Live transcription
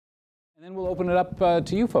And then we'll open it up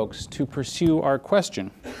to you folks to pursue our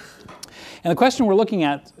question. And the question we're looking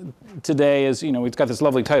at today is, it's got this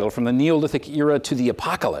lovely title, From the Neolithic Era to the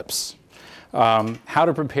Apocalypse, How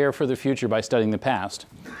to Prepare for the Future by Studying the Past.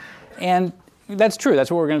 And that's true,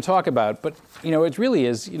 that's what we're going to talk about. But, it really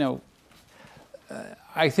is,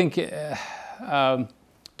 I think, to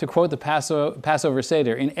quote the Passover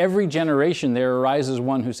Seder, in every generation there arises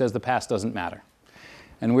one who says the past doesn't matter.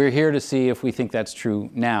 And we're here to see if we think that's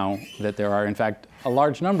true now, that there are, in fact, a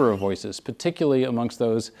large number of voices, particularly amongst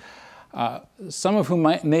those, some of whom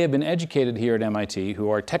may have been educated here at MIT,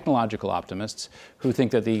 who are technological optimists, who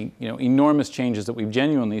think that the enormous changes that we've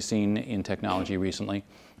genuinely seen in technology recently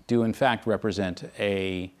do, in fact, represent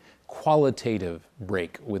a qualitative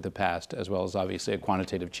break with the past, as well as, obviously, a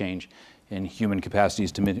quantitative change in human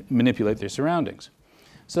capacities to manipulate their surroundings.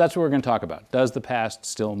 So that's what we're going to talk about. Does the past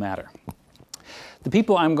still matter? The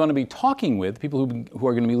people I'm going to be talking with, people who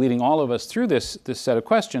are going to be leading all of us through this set of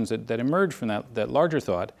questions that emerge from that larger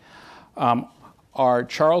thought, are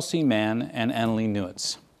Charles C. Mann and Annalee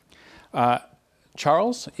Newitz.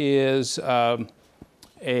 Charles is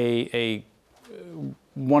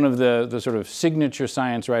one of the sort of signature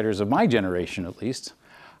science writers of my generation, at least.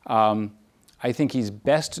 I think he's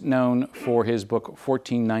best known for his book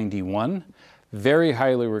 1491, very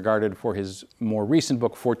highly regarded for his more recent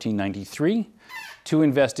book 1493, two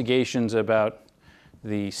investigations about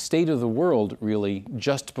the state of the world, really,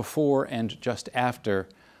 just before and just after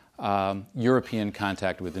European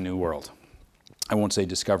contact with the New World. I won't say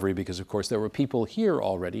discovery because, of course, there were people here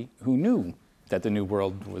already who knew that the New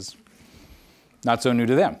World was not so new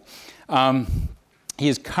to them. He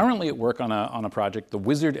is currently at work on a project, The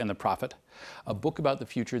Wizard and the Prophet, a book about the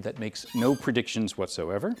future that makes no predictions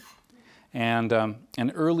whatsoever. And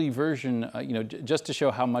an early version, just to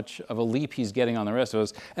show how much of a leap he's getting on the rest of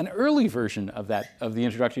us, an early version of the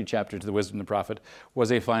introductory chapter to The Wizard and the Prophet was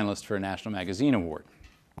a finalist for a National Magazine Award.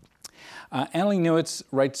 Annalee Newitz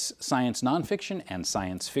writes science nonfiction and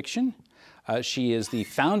science fiction. She is the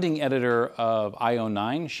founding editor of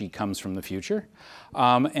IO9, She Comes from the Future,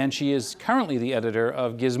 and she is currently the editor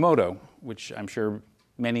of Gizmodo, which I'm sure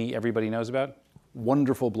everybody knows about.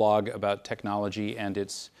 Wonderful blog about technology and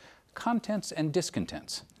its contents and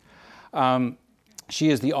discontents. She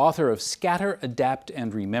is the author of Scatter, Adapt,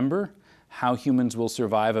 and Remember, How Humans Will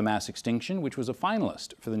Survive a Mass Extinction, which was a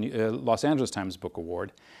finalist for the Los Angeles Times Book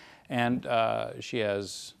Award. And she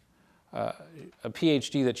has a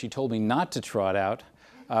PhD that she told me not to trot out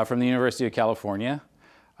from the University of California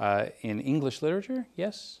in English literature,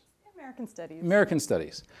 yes? American Studies. American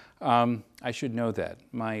Studies. I should know that.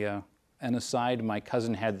 An aside, my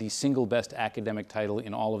cousin had the single best academic title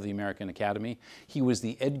in all of the American Academy. He was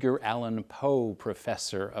the Edgar Allan Poe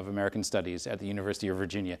Professor of American Studies at the University of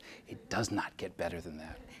Virginia. It does not get better than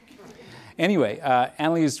that. Anyway,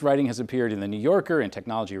 Annalee's writing has appeared in The New Yorker and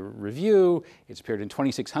Technology Review. It's appeared in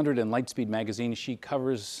 2600 and Lightspeed magazine. She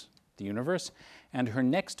covers the universe. And her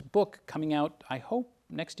next book, coming out, I hope,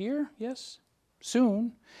 next year, yes?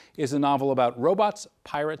 Soon, is a novel about robots,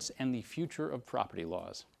 pirates, and the future of property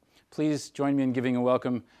laws. Please join me in giving a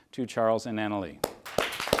welcome to Charles and Annalee.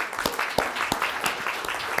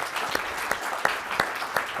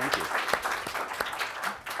 Thank you.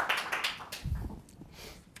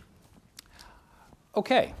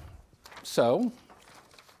 Okay, so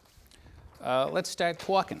let's start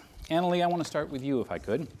talking. Annalee, I want to start with you if I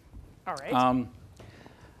could. All right.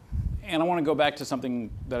 And I want to go back to something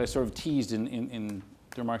that I sort of teased in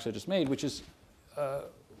the remarks I just made, which is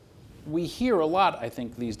we hear a lot, I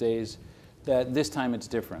think, these days that this time it's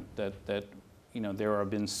different, that there have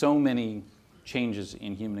been so many changes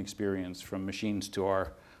in human experience from machines to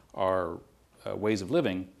our ways of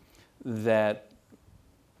living that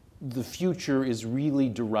the future is really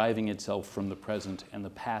deriving itself from the present and the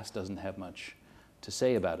past doesn't have much to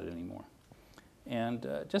say about it anymore. And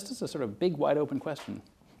just as a sort of big, wide open question,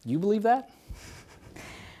 do you believe that?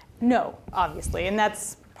 No, obviously, and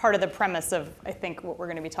that's part of the premise of, I think, what we're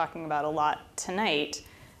going to be talking about a lot tonight.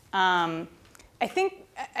 I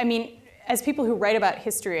mean, as people who write about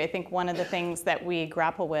history, I think one of the things that we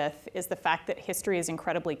grapple with is the fact that history is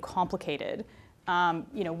incredibly complicated.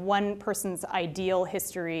 One person's ideal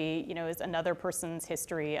history, is another person's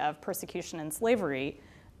history of persecution and slavery.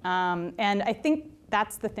 And I think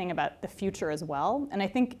that's the thing about the future as well. And I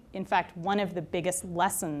think, in fact, one of the biggest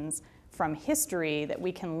lessons from history that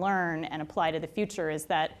we can learn and apply to the future is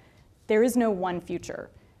that there is no one future.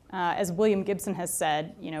 As William Gibson has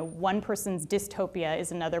said, one person's dystopia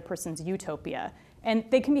is another person's utopia. And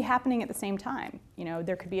they can be happening at the same time.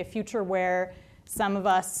 There could be a future where Some of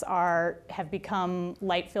us have become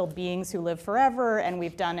light-filled beings who live forever, and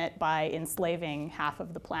we've done it by enslaving half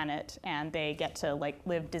of the planet, and they get to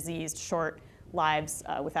live diseased, short lives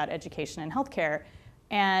without education and healthcare.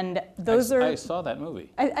 And those I saw that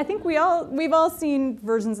movie. I think we've all seen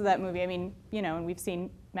versions of that movie. I mean, and we've seen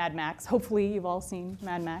Mad Max. Hopefully, you've all seen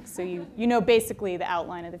Mad Max, so you know basically the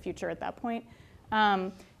outline of the future at that point.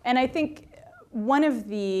 And I think one of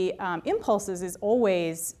the impulses is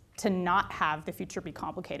always to not have the future be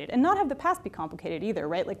complicated and not have the past be complicated either,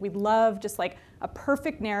 right? Like, we love just a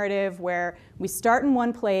perfect narrative where we start in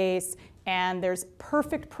one place and there's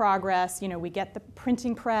perfect progress. We get the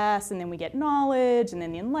printing press, and then we get knowledge, and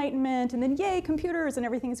then the Enlightenment, and then yay, computers, and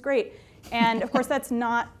everything's great. And of course, that's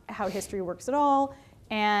not how history works at all.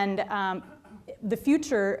 And the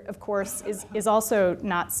future, of course, is also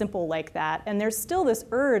not simple like that. And there's still this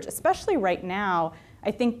urge, especially right now,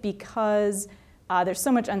 I think because there's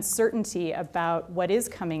so much uncertainty about what is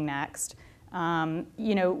coming next.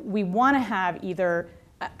 We want to have either,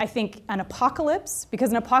 I think, an apocalypse,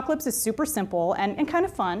 because an apocalypse is super simple and kind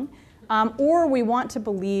of fun, or we want to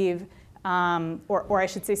believe, or I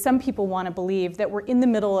should say some people want to believe, that we're in the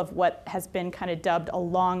middle of what has been kind of dubbed a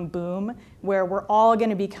long boom, where we're all going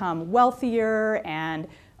to become wealthier and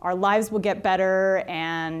our lives will get better,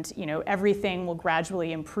 and everything will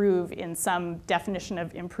gradually improve in some definition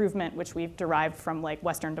of improvement, which we've derived from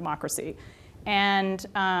Western democracy. And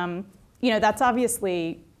that's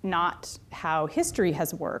obviously not how history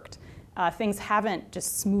has worked. Things haven't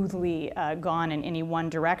just smoothly gone in any one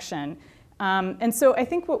direction. And so I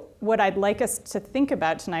think what I'd like us to think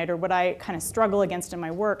about tonight, or what I kind of struggle against in my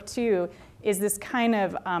work too, is this kind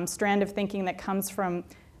of strand of thinking that comes from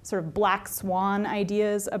sort of black swan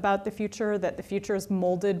ideas about the future, that the future is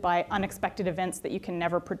molded by unexpected events that you can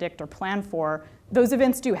never predict or plan for. Those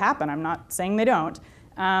events do happen, I'm not saying they don't.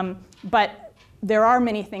 But there are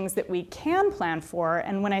many things that we can plan for,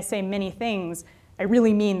 and when I say many things, I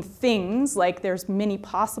really mean things, like there's many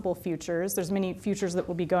possible futures, there's many futures that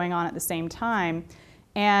will be going on at the same time.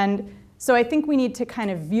 And so I think we need to kind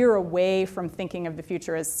of veer away from thinking of the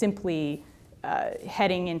future as simply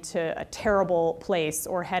heading into a terrible place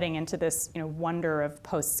or heading into this wonder of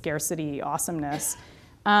post-scarcity awesomeness.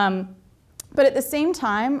 But at the same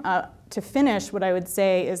time, to finish, what I would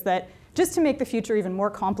say is that just to make the future even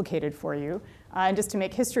more complicated for you, and just to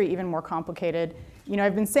make history even more complicated,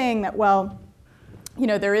 I've been saying that, well,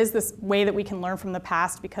 there is this way that we can learn from the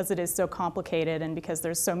past because it is so complicated and because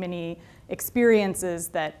there's so many experiences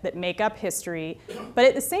that make up history. But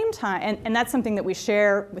at the same time, and that's something that we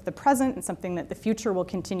share with the present and something that the future will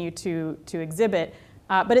continue to exhibit.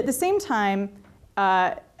 But at the same time,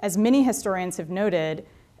 as many historians have noted,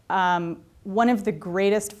 one of the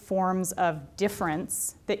greatest forms of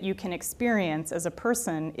difference that you can experience as a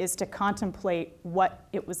person is to contemplate what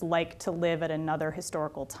it was like to live at another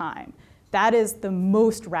historical time. That is the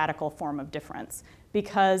most radical form of difference,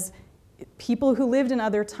 because people who lived in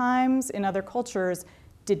other times, in other cultures,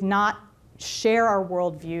 did not share our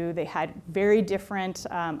worldview. They had very different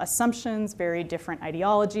assumptions, very different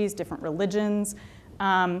ideologies, different religions.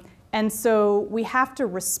 And so we have to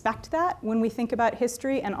respect that when we think about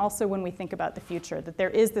history, and also when we think about the future, that there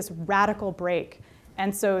is this radical break.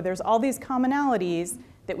 And so there's all these commonalities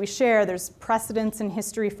that we share. There's precedents in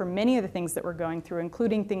history for many of the things that we're going through,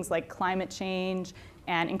 including things like climate change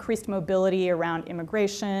and increased mobility around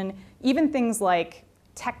immigration, even things like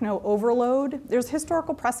techno-overload. There's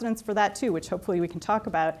historical precedents for that too, which hopefully we can talk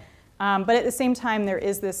about. But at the same time, there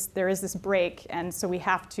is this break, and so we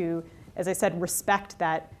have to, as I said, respect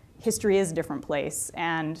that history is a different place.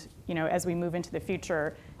 And as we move into the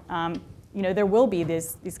future, there will be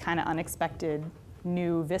these kind of unexpected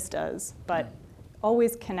new vistas, but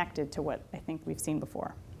always connected to what I think we've seen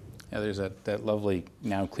before. Yeah, there's that lovely,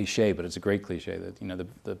 now cliche, but it's a great cliche, that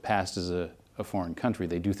the past is a foreign country.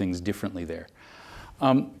 They do things differently there.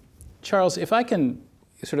 Charles, if I can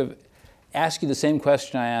sort of ask you the same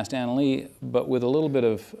question I asked Anna Lee, but with a little bit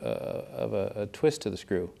of a twist to the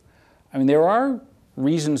screw. I mean, there are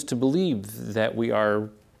reasons to believe that we are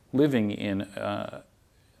living in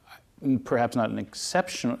perhaps not an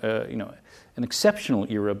exceptional, an exceptional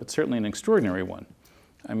era, but certainly an extraordinary one.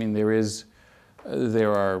 I mean, there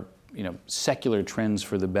are secular trends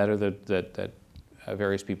for the better that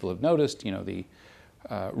various people have noticed. The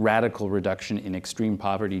radical reduction in extreme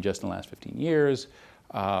poverty just in the last 15 years.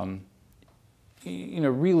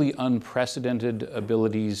 Really unprecedented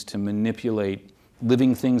abilities to manipulate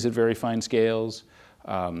living things at very fine scales.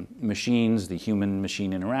 Machines, the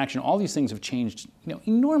human-machine interaction, all these things have changed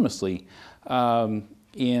enormously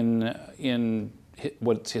in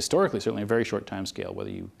what's historically certainly a very short time scale, whether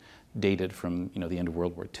you dated from the end of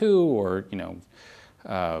World War II, or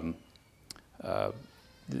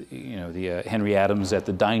the Henry Adams at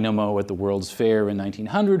the Dynamo at the World's Fair in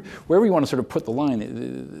 1900, wherever you want to sort of put the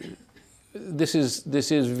line. This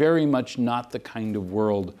is very much not the kind of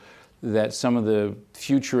world that some of the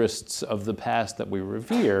futurists of the past that we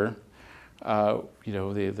revere,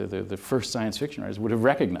 the first science fiction writers would have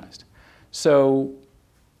recognized. So,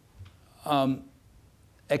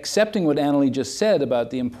 accepting what Annalee just said about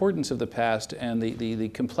the importance of the past and the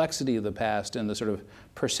complexity of the past and the sort of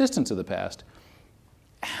persistence of the past,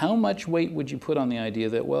 how much weight would you put on the idea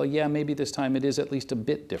that, well, yeah, maybe this time it is at least a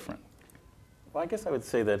bit different? Well, I guess I would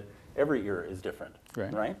say that every era is different,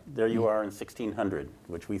 right? There you are in 1600,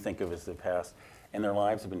 which we think of as the past, and their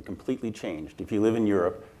lives have been completely changed. If you live in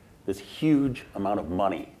Europe, this huge amount of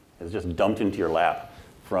money is just dumped into your lap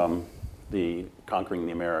from the conquering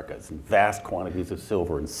the Americas, vast quantities of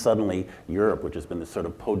silver, and suddenly Europe, which has been this sort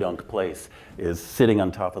of podunk place, is sitting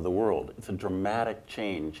on top of the world. It's a dramatic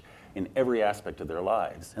change in every aspect of their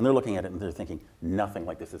lives. And they're looking at it and they're thinking, nothing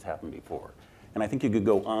like this has happened before. And I think you could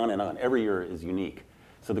go on and on. Every year is unique.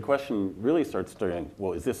 So the question really starts starting,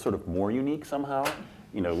 well, is this sort of more unique somehow?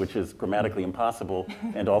 Which is grammatically impossible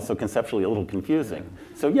and also conceptually a little confusing.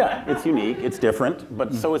 So yeah, it's unique, it's different,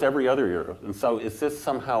 but so is every other year. And so is this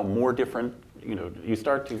somehow more different? You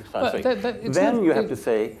start to say, then you have to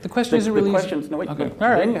say, the question isn't really...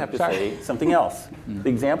 Then you have to say something else. The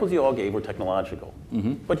examples you all gave were technological,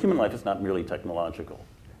 but human life is not merely technological.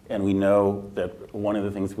 And we know that one of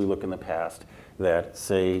the things we look in the past that,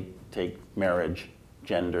 say, take marriage,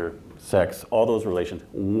 gender, sex, all those relations,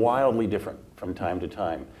 wildly different from time to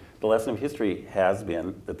time. The lesson of history has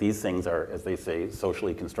been that these things are, as they say,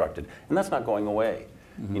 socially constructed, and that's not going away.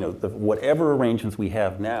 Whatever arrangements we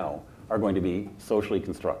have now are going to be socially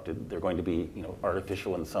constructed. They're going to be,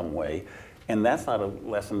 artificial in some way, and that's not a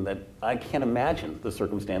lesson that I can't imagine the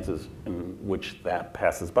circumstances in which that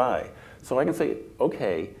passes by. So I can say,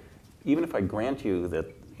 okay, even if I grant you that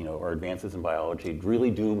our advances in biology really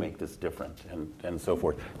do make this different, and so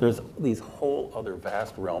forth. There's these whole other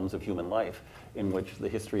vast realms of human life in which the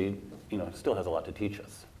history, still has a lot to teach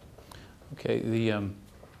us. Okay,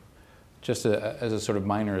 just as a sort of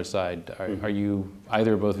minor aside, are you,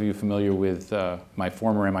 either or both of you, familiar with my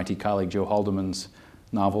former MIT colleague Joe Haldeman's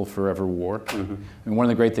novel Forever War? And one of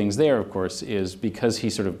the great things there, of course, is because he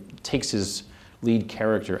sort of takes his lead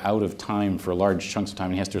character out of time for large chunks of time,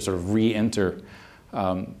 and he has to sort of re-enter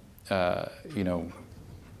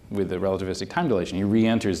with the relativistic time dilation, he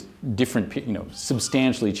re-enters different,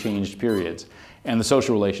 substantially changed periods. And the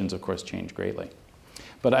social relations, of course, change greatly.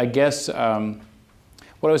 But I guess what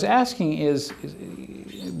I was asking is,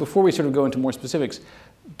 before we sort of go into more specifics,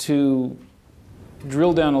 to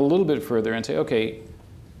drill down a little bit further and say, okay,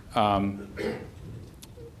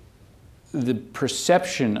 the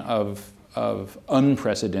perception of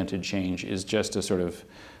unprecedented change is just a sort of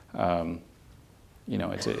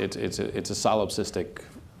it's a solipsistic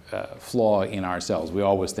flaw in ourselves. We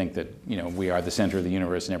always think that we are the center of the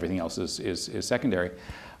universe and everything else is secondary.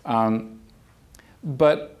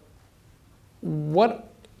 But what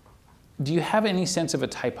do you have any sense of a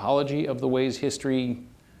typology of the ways history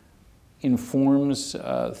informs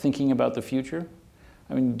thinking about the future?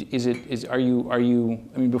 I mean, are you? I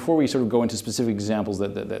mean, before we sort of go into specific examples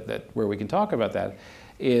that where we can talk about that,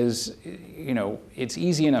 is it's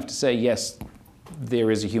easy enough to say yes,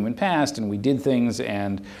 there is a human past, and we did things,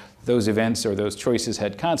 and those events or those choices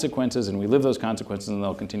had consequences, and we live those consequences, and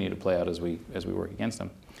they'll continue to play out as we work against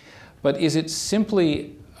them. But is it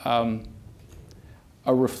simply a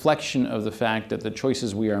reflection of the fact that the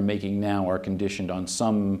choices we are making now are conditioned on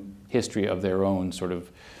some history of their own, sort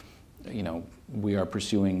of, we are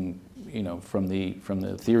pursuing, from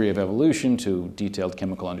the theory of evolution to detailed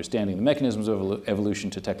chemical understanding, the mechanisms of evolution,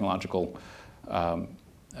 to technological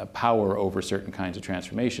power over certain kinds of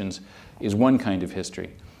transformations, is one kind of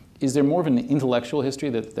history. Is there more of an intellectual history,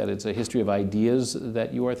 that it's a history of ideas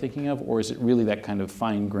that you are thinking of, or is it really that kind of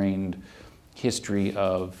fine-grained history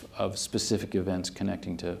of specific events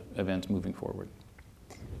connecting to events moving forward?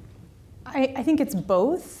 I think it's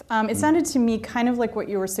both. It sounded to me kind of like what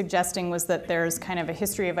you were suggesting was that there's kind of a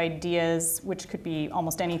history of ideas, which could be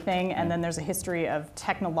almost anything, and then there's a history of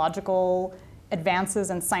technological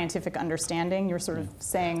advances and scientific understanding. You're sort of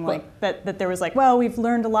saying that there was we've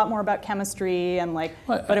learned a lot more about chemistry, and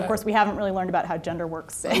but of course we haven't really learned about how gender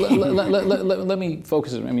works. Let me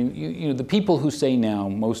focus. I mean, the people who say now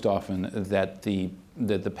most often that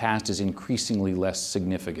the past is increasingly less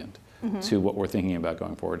significant to what we're thinking about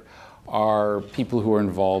going forward are people who are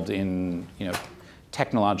involved in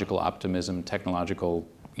technological optimism, technological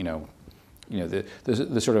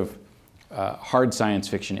the sort of hard science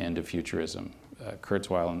fiction end of futurism.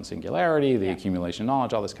 Kurzweil and singularity, the accumulation of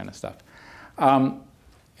knowledge, all this kind of stuff.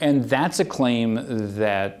 And that's a claim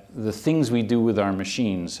that the things we do with our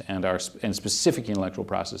machines and specific intellectual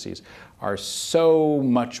processes are so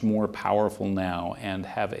much more powerful now and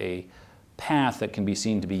have a path that can be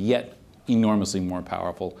seen to be yet enormously more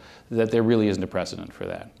powerful, that there really isn't a precedent for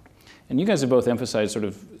that. And you guys have both emphasized sort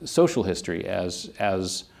of social history as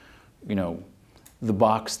the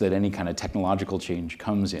box that any kind of technological change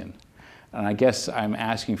comes in. And I guess I'm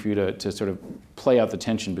asking for you to sort of play out the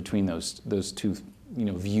tension between those two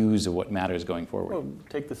views of what matters going forward. Well,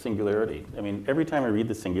 take the singularity. I mean, every time I read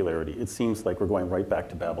the singularity, it seems like we're going right back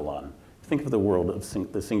to Babylon. Think of the world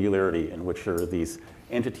of the singularity, in which are these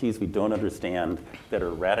entities we don't understand that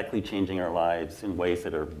are radically changing our lives in ways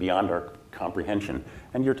that are beyond our comprehension.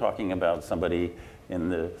 And you're talking about somebody in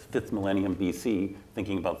the 5th millennium BC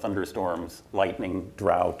thinking about thunderstorms, lightning,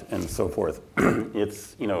 drought, and so forth.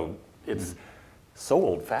 It's so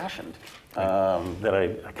old-fashioned that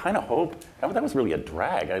I kind of hope, that was really a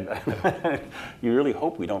drag. You really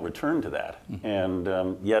hope we don't return to that.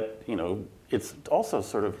 And yet, it's also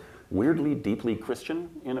sort of weirdly, deeply Christian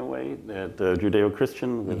in a way, that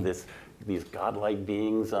Judeo-Christian with these godlike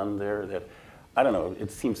beings on there that, I don't know, it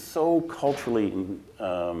seems so culturally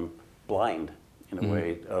blind in a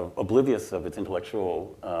way, oblivious of its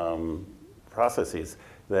intellectual processes,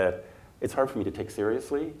 that it's hard for me to take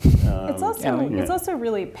seriously. It's also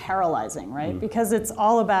really paralyzing, right? Because it's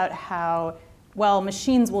all about how, well,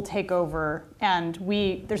 machines will take over, and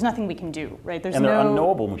there's nothing we can do, right? And they're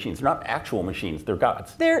unknowable machines. They're not actual machines. They're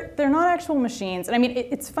gods. They're not actual machines. And I mean,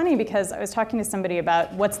 it's funny because I was talking to somebody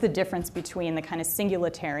about what's the difference between the kind of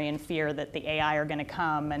singularitarian fear that the AI are going to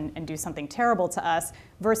come and do something terrible to us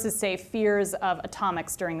versus, say, fears of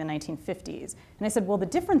atomics during the 1950s. And I said, well, the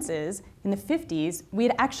difference is, in the 50s, we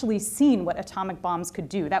had actually seen what atomic bombs could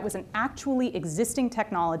do. That was an actually existing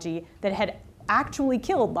technology that had actually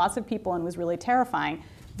killed lots of people and was really terrifying,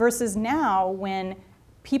 versus now when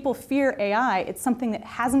people fear AI, it's something that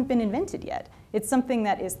hasn't been invented yet. It's something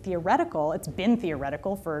that is theoretical. It's been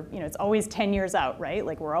theoretical for, it's always 10 years out, right?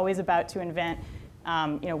 Like we're always about to invent,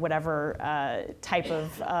 whatever type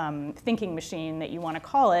of thinking machine that you want to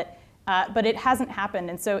call it, but it hasn't happened.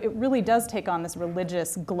 And so it really does take on this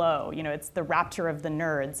religious glow. It's the rapture of the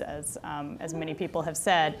nerds, as many people have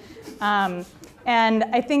said. And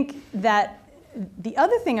I think that the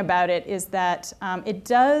other thing about it is that it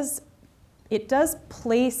does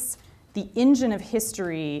place the engine of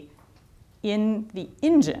history in the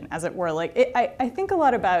engine, as it were. Like I think a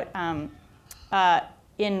lot about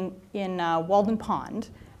in Walden Pond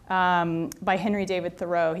by Henry David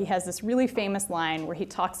Thoreau. He has this really famous line where he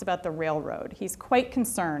talks about the railroad. He's quite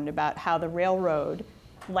concerned about how the railroad,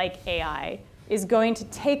 like AI, is going to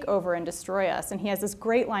take over and destroy us. And he has this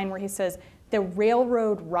great line where he says, "The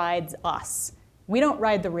railroad rides us. We don't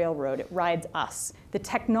ride the railroad, it rides us. The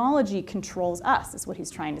technology controls us," is what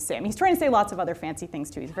he's trying to say. I mean, he's trying to say lots of other fancy things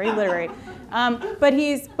too. He's very literary.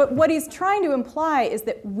 But what he's trying to imply is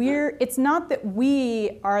that it's not that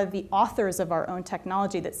we are the authors of our own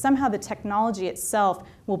technology, that somehow the technology itself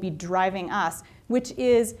will be driving us, which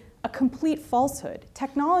is a complete falsehood.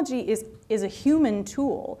 Technology is a human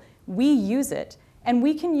tool. We use it. And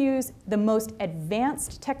we can use the most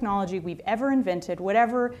advanced technology we've ever invented,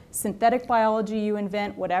 whatever synthetic biology you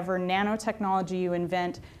invent, whatever nanotechnology you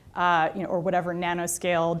invent, or whatever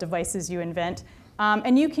nanoscale devices you invent.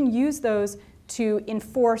 And you can use those to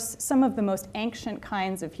enforce some of the most ancient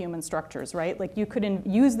kinds of human structures, right? Like you could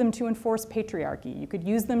use them to enforce patriarchy. You could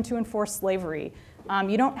use them to enforce slavery.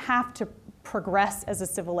 You don't have to progress as a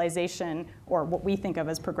civilization, or what we think of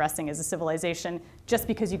as progressing as a civilization, just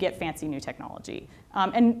because you get fancy new technology.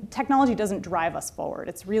 And technology doesn't drive us forward.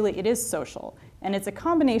 It is social. And it's a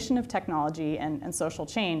combination of technology and social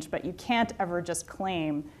change, but you can't ever just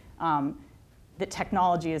claim that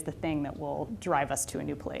technology is the thing that will drive us to a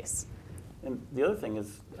new place. And the other thing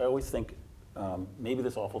is, I always think maybe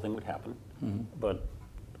this awful thing would happen, but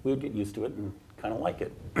we would get used to it and kind of like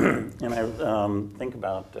it. And I think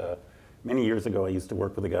about many years ago, I used to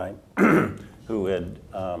work with a guy who had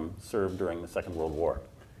served during the Second World War.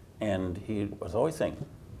 And he was always saying,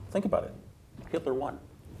 think about it. Hitler won.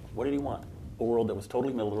 What did he want? A world that was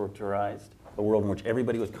totally militarized, a world in which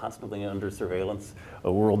everybody was constantly under surveillance,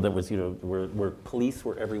 a world that was, where police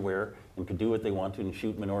were everywhere and could do what they wanted and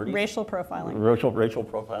shoot minorities. Racial profiling. Racial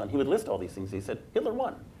profiling. He would list all these things. He said, Hitler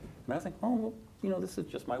won. And I think, oh, well, you know, this is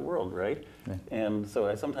just my world, right? Yeah. And so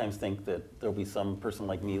I sometimes think that there'll be some person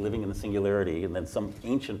like me living in the singularity, and then some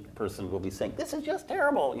ancient person will be saying, this is just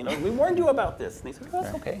terrible, you know, we warned you about this. And he said, oh,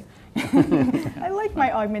 that's okay. I like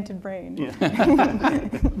my augmented brain.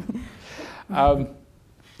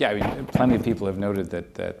 Yeah, I mean, plenty of people have noted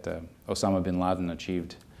that Osama bin Laden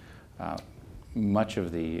achieved much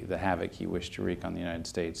of the havoc he wished to wreak on the United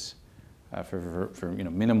States for you know,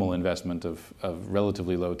 minimal investment of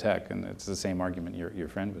relatively low tech, and it's the same argument your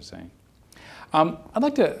friend was saying. I'd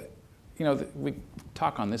like to, you know, we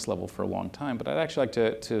talk on this level for a long time, but I'd actually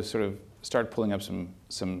like to sort of start pulling up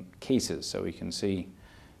some cases so we can see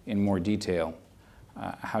in more detail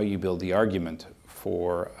how you build the argument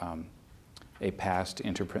for a past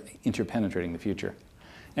interpenetrating the future.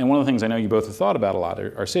 And one of the things I know you both have thought about a lot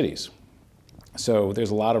are cities. So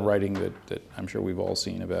there's a lot of writing that I'm sure we've all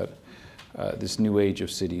seen about this new age of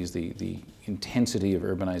cities, the intensity of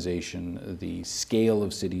urbanization, the scale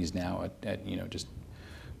of cities now at you know, just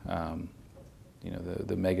you know,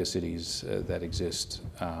 the mega cities that exist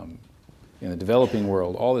in the developing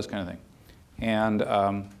world, all this kind of thing. And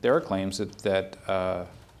there are claims that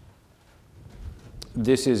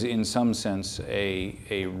this is in some sense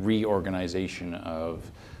a reorganization of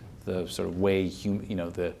the sort of way you know,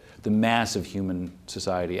 the mass of human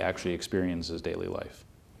society actually experiences daily life.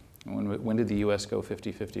 When did the U.S. go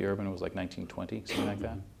 50-50 urban? It was like 1920, something like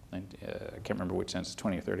that. I can't remember which census,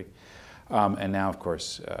 20 or 30. And now, of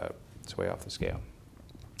course, it's way off the scale.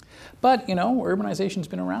 But, you know, urbanization's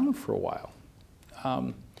been around for a while.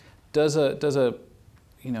 Does a,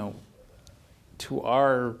 you know, to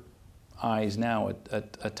our eyes now,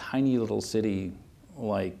 a tiny little city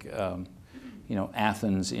like, you know,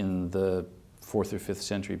 Athens in the 4th or 5th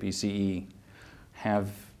century BCE have,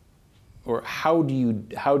 or how do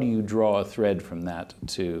you draw a thread from that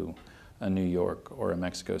to a New York or a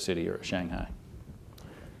Mexico City or a Shanghai?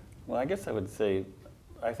 Well, I guess I would say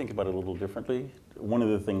I think about it a little differently. One of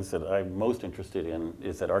the things that I'm most interested in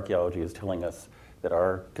is that archaeology is telling us that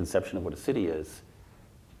our conception of what a city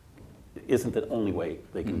isn't the only way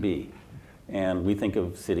they can be. And we think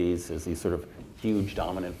of cities as these sort of huge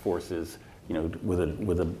dominant forces, you know, with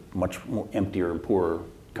a much more emptier and poorer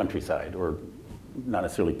countryside, or not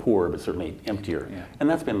necessarily poor, but certainly emptier. Yeah. And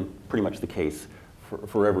that's been pretty much the case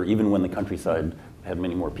forever. Even when the countryside had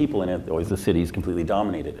many more people in it, always the cities completely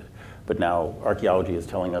dominated it. But now archaeology is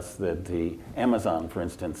telling us that the Amazon, for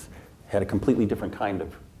instance, had a completely different kind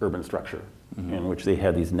of urban structure, in which they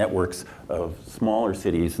had these networks of smaller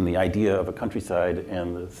cities, and the idea of a countryside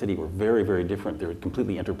and the city were very, very different. They were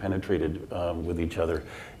completely interpenetrated with each other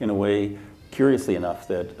in a way, curiously enough,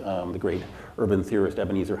 that the great urban theorist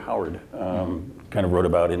Ebenezer Howard kind of wrote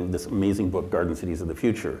about in this amazing book, Garden Cities of the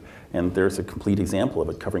Future. And there's a complete example of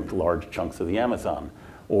it covering large chunks of the Amazon.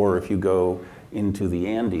 Or if you go into the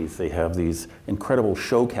Andes, they have these incredible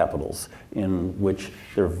show capitals in which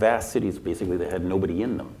they're vast cities, basically, that had nobody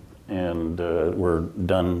in them, and were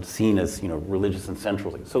seen as, you know, religious and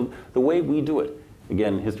central. So the way we do it,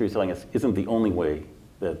 again, history is telling us, isn't the only way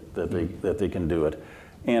that they can do it.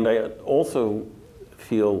 And I also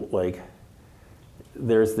feel like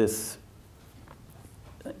there's this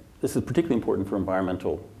is particularly important for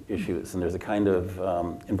environmental issues, and there's a kind of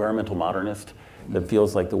environmental modernist that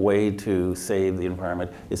feels like the way to save the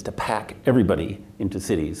environment is to pack everybody into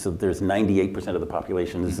cities. So there's 98% of the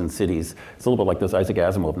population is in cities. It's a little bit like those Isaac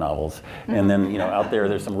Asimov novels. And then, you know, out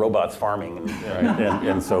there's some robots farming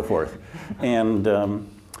and so forth. And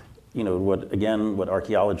you know, what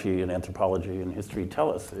archaeology and anthropology and history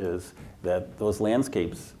tell us is that those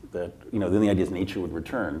landscapes that, you know, then the idea is nature would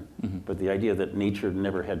return, but the idea that nature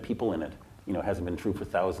never had people in it, you know, hasn't been true for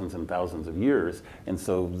thousands and thousands of years, and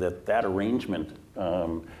so that arrangement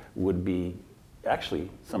would be actually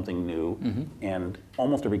something new, and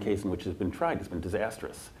almost every case in which it's been tried has been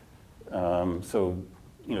disastrous. So,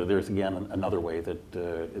 you know, there's again another way that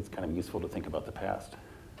it's kind of useful to think about the past.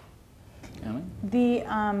 The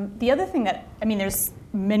other thing that, I mean, there's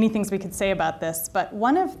many things we could say about this, but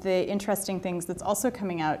one of the interesting things that's also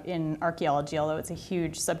coming out in archaeology, although it's a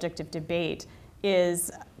huge subject of debate,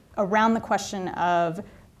 is around the question of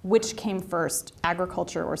which came first,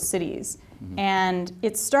 agriculture or cities. And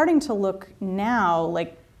it's starting to look now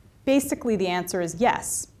like basically the answer is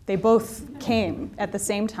yes, they both came at the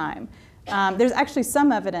same time. There's actually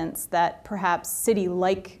some evidence that perhaps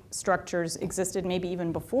city-like structures existed maybe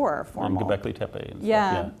even before formal. Göbekli Tepe. And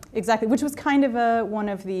yeah, stuff, yeah, exactly, which was kind of one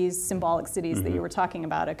of these symbolic cities that you were talking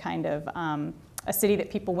about, a kind of a city that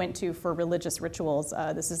people went to for religious rituals.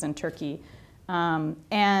 This is in Turkey.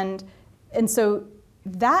 And so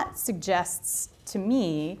that suggests to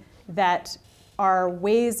me that our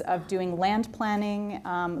ways of doing land planning,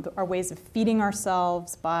 our ways of feeding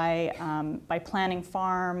ourselves by planning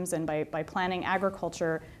farms and by planning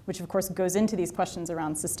agriculture, which of course goes into these questions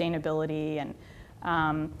around sustainability and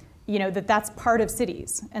that's part of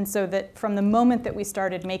cities. And so that from the moment that we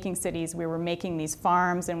started making cities, we were making these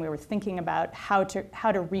farms and we were thinking about how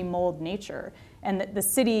to remold nature. And that the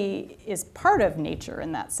city is part of nature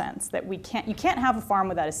in that sense, that you can't have a farm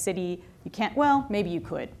without a city. You can't, well, maybe you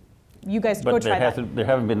could. You guys go try that. But there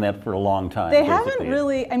haven't been that for a long time. They haven't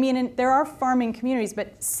really, there are farming communities, but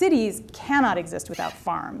cities cannot exist without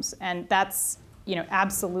farms. And that's,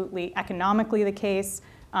 absolutely economically the case.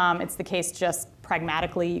 It's the case just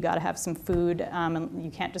pragmatically. You got to have some food, and you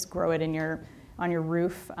can't just grow it on your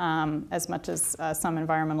roof, as much as some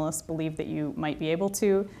environmentalists believe that you might be able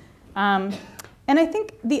to. And I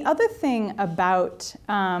think the other thing about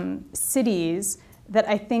cities that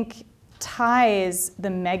I think ties the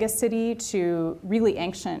megacity to really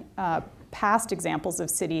ancient past examples of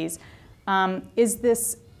cities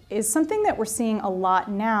is something that we're seeing a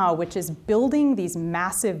lot now, which is building these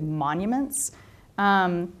massive monuments.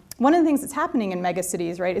 One of the things that's happening in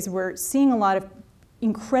megacities, right, is we're seeing a lot of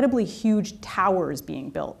incredibly huge towers being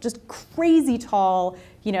built, just crazy tall.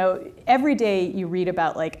 Every day you read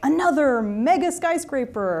about like another mega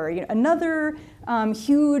skyscraper, another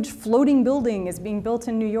huge floating building is being built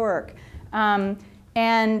in New York.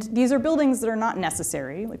 And these are buildings that are not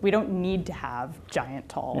necessary. Like, we don't need to have giant,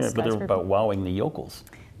 tall skyscrapers. But they're about wowing the yokels.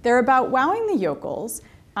 They're about wowing the yokels.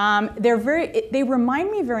 They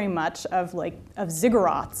remind me very much of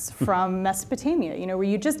ziggurats from Mesopotamia, where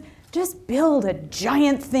you just build a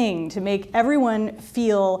giant thing to make everyone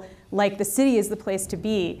feel like the city is the place to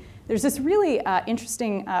be. There's this really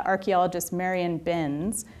interesting archaeologist, Marion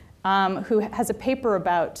Binns, who has a paper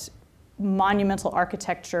about monumental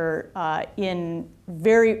architecture in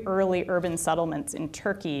very early urban settlements in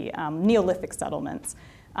Turkey, Neolithic settlements.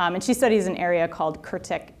 And she studies an area called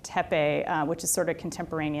Kurtek Tepe, which is sort of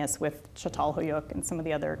contemporaneous with Çatalhöyük and some of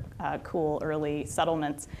the other cool early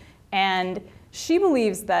settlements. And she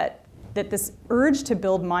believes that this urge to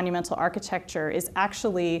build monumental architecture is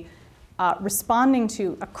actually responding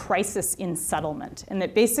to a crisis in settlement. And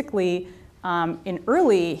that basically, in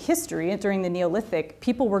early history, during the Neolithic,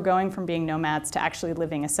 people were going from being nomads to actually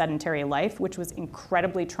living a sedentary life, which was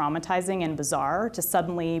incredibly traumatizing and bizarre to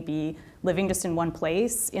suddenly be living just in one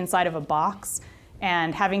place, inside of a box,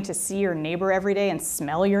 and having to see your neighbor every day and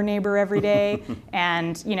smell your neighbor every day.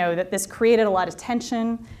 And that this created a lot of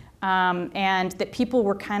tension, and that people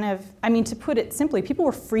were to put it simply, people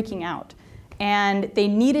were freaking out. And they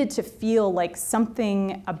needed to feel like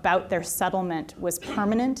something about their settlement was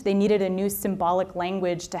permanent. They needed a new symbolic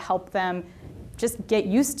language to help them just get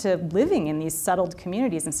used to living in these settled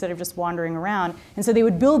communities instead of just wandering around. And so they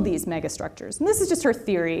would build these megastructures. And this is just her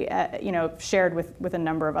theory, shared with a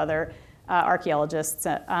number of other archaeologists,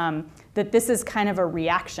 that this is kind of a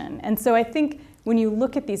reaction. And so I think when you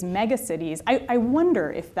look at these megacities, I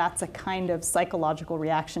wonder if that's a kind of psychological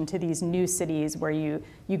reaction to these new cities where you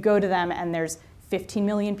go to them and there's 15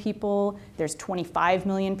 million people, there's 25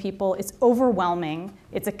 million people. It's overwhelming.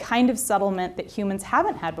 It's a kind of settlement that humans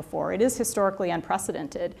haven't had before. It is historically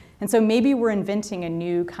unprecedented. And so maybe we're inventing a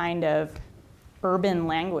new kind of urban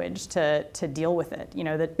language to deal with it.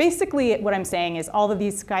 That basically what I'm saying is all of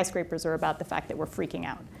these skyscrapers are about the fact that we're freaking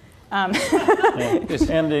out.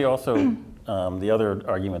 And they also, the other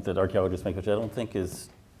argument that archaeologists make, which I don't think is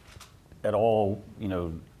at all,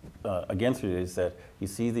 against it, is that you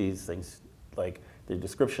see these things, like the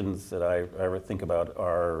descriptions that I ever think about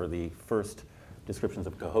are the first descriptions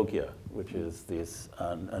of Cahokia, which is this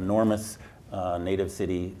enormous native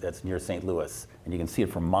city that's near St. Louis, and you can see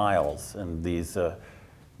it for miles. And these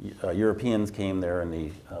Europeans came there in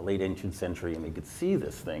the late ancient century, and they could see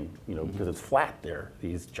this thing, because it's flat there.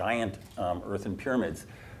 These giant earthen pyramids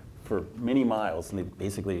for many miles, and they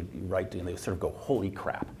basically and they sort of go, "Holy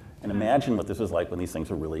crap!" And imagine what this was like when these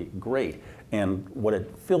things were really great. And what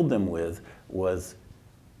it filled them with was,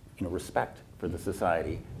 respect for the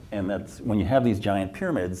society. And that's when you have these giant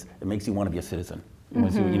pyramids, it makes you want to be a citizen. It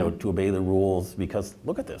wants you, to obey the rules because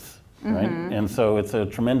look at this, right? And so it's a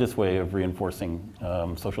tremendous way of reinforcing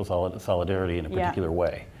social solidarity in a particular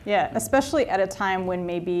way. Yeah, especially at a time when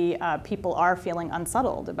maybe people are feeling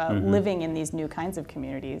unsettled about living in these new kinds of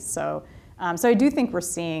communities. So I do think we're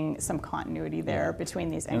seeing some continuity there between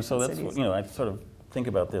these ancient cities. And so that's, I sort of think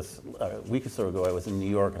about this. A week or so ago, I was in New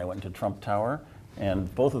York and I went to Trump Tower,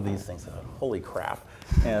 and both of these things, holy crap.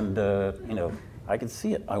 And, I could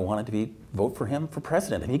see it. I wanted to vote for him for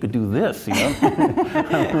president, and he could do this, you know.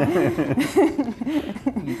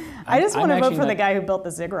 I just want to vote for the guy who built the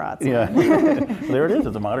ziggurats. Yeah, there it is.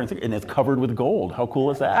 It's a modern ziggurat, and it's covered with gold. How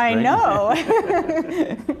cool is that? I know.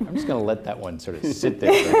 I'm just going to let that one sort of sit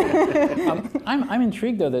there. I'm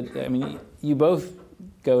intrigued, though, that I mean, you both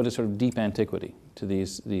go to sort of deep antiquity, to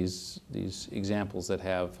these examples that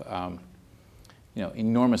have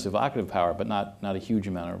enormous evocative power, but not a huge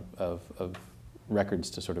amount of records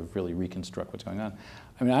to sort of really reconstruct what's going on.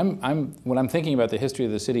 I mean, when I'm thinking about the history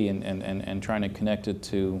of the city and trying to connect it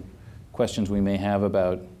to questions we may have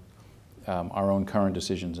about our own current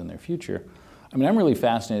decisions and their future, I mean, I'm really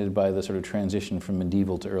fascinated by the sort of transition from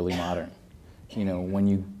medieval to early modern. You know,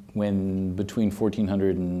 when between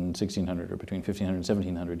 1400 and 1600, or between 1500 and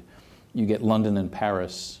 1700, you get London and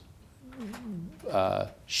Paris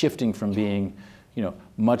shifting from being,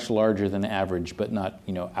 much larger than average, but not,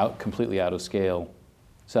 completely out of scale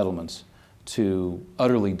settlements, to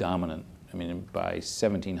utterly dominant. I mean, by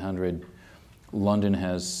 1700, London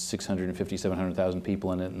has 650, 700,000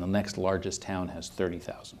 people in it, and the next largest town has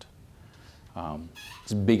 30,000.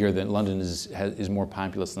 It's bigger than London is more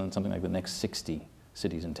populous than something like the next 60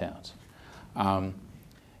 cities and towns,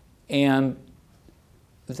 and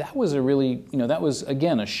that was a really, that was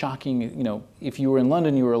again a shocking. If you were in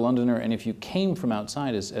London, you were a Londoner, and if you came from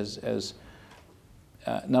outside, as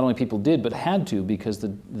not only people did but had to, because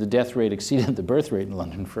the death rate exceeded the birth rate in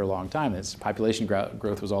London for a long time. Its population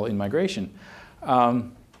growth was all in migration.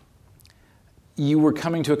 You were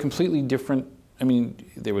coming to a completely different. I mean,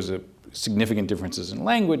 there was significant differences in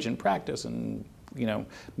language and practice and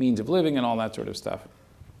means of living and all that sort of stuff.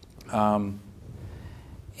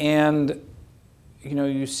 And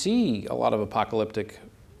you see a lot of apocalyptic,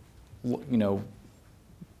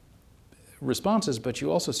 responses, but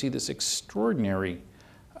you also see this extraordinary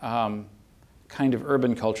kind of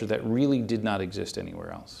urban culture that really did not exist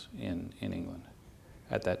anywhere else in England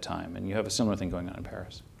at that time. And you have a similar thing going on in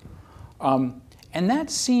Paris. And that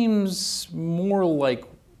seems more like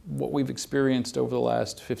what we've experienced over the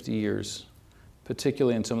last 50 years,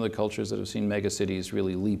 particularly in some of the cultures that have seen megacities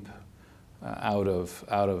really leap out of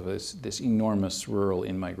this enormous rural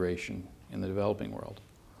in-migration in the developing world.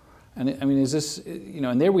 And I mean, is this,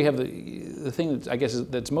 and there we have the thing that I guess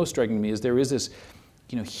that's most striking to me is there is this,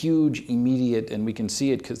 huge, immediate, and we can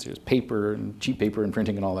see it because there's paper and cheap paper and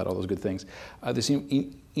printing and all those good things. This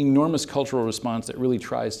enormous cultural response that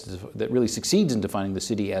really succeeds in defining the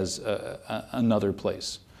city as another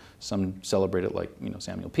place. Some celebrate it like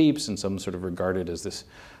Samuel Pepys, and some sort of regard it as this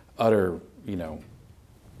utter,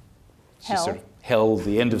 hell. Sort of hell,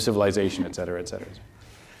 the end of civilization, et cetera, et cetera.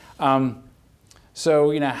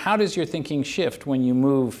 So, how does your thinking shift when you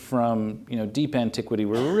move from, deep antiquity,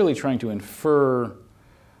 where we're really trying to infer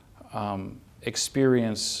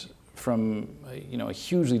experience from, a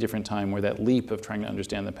hugely different time, where that leap of trying to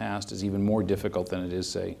understand the past is even more difficult than it is,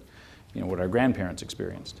 say, what our grandparents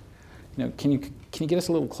experienced. Can you get us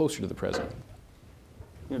a little closer to the present?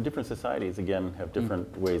 Different societies, again, have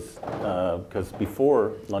different ways, because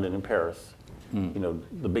before London and Paris,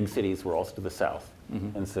 the big cities were also to the south.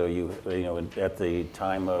 Mm-hmm. And so at the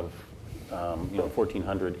time of,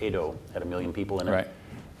 1400, Edo had 1 million people in it. Right.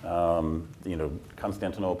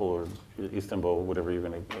 Constantinople or Istanbul, whatever you're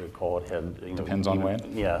going to call it, had, depends on when.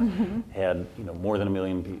 Yeah, had, more than 1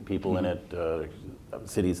 million people in it,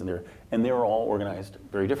 cities in there. And they were all organized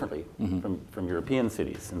very differently from European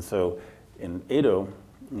cities. And so in Edo,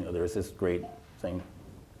 there's this great thing.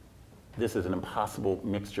 This is an impossible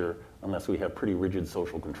mixture unless we have pretty rigid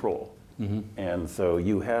social control. Mm-hmm. And so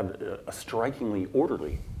you had a strikingly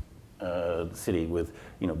orderly city with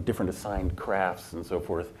different assigned crafts and so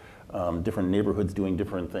forth, different neighborhoods doing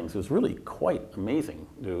different things. It was really quite amazing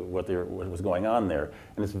what was going on there,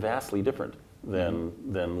 and it's vastly different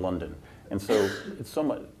than London. And so it's so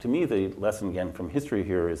much. To me, the lesson again from history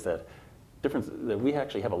here is that we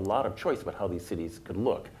actually have a lot of choice about how these cities could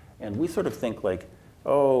look, and we sort of think like,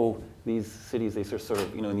 oh, these cities, they sort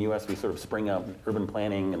of, in the U.S. we sort of spring up urban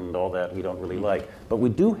planning and all that we don't really like, but we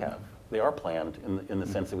do have. They are planned in the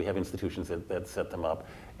sense that we have institutions that set them up,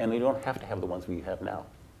 and we don't have to have the ones we have now.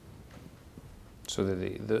 So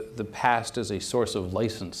the past is a source of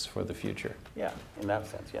license for the future. Yeah, in that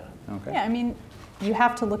sense, yeah. Okay. Yeah, I mean, you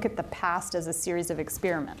have to look at the past as a series of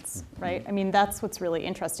experiments, right? I mean, that's what's really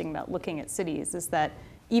interesting about looking at cities, is that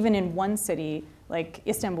even in one city, like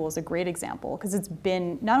Istanbul is a great example, because it's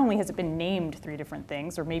been, not only has it been named 3 different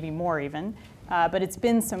things, or maybe more even, but it's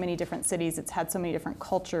been so many different cities, it's had so many different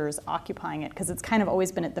cultures occupying it, because it's kind of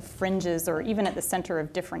always been at the fringes or even at the center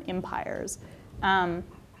of different empires. And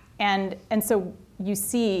so you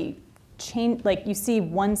see change, like you see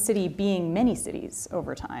one city being many cities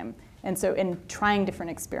over time. And so in trying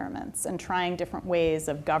different experiments and trying different ways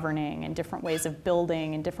of governing and different ways of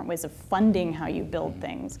building and different ways of funding how you build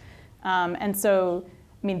things. And so,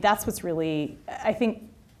 I mean, that's what's really, I think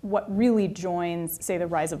what really joins, say, the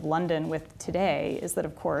rise of London with today is that,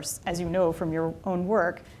 of course, as you know from your own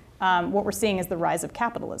work, what we're seeing is the rise of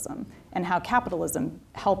capitalism and how capitalism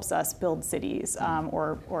helps us build cities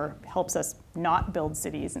or helps us not build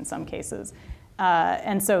cities in some cases.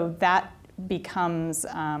 And so that becomes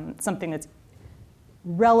something that's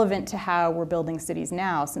relevant to how we're building cities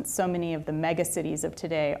now, since so many of the mega cities of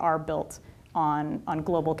today are built on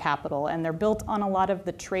global capital, and they're built on a lot of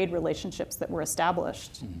the trade relationships that were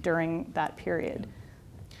established during that period.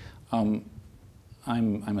 I'm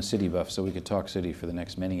a city buff, so we could talk city for the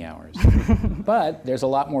next many hours. But there's a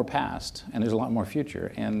lot more past, and there's a lot more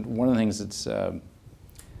future. And one of the things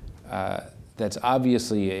that's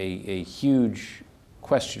obviously a huge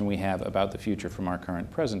question we have about the future from our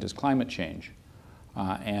current present is climate change,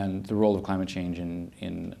 and the role of climate change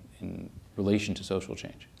in relation to social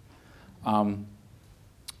change.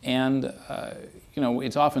 You know,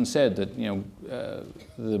 it's often said that, you know,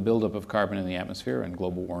 the buildup of carbon in the atmosphere and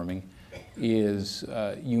global warming is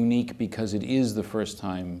unique because it is the first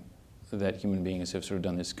time that human beings have sort of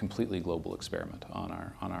done this completely global experiment on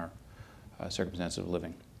our circumstances of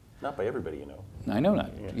living. Not by everybody, you know. I know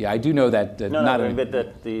not. Yeah, I do know that. But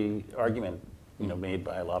that the argument, you know, made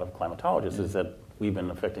by a lot of climatologists is that we've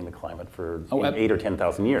been affecting the climate for 8 or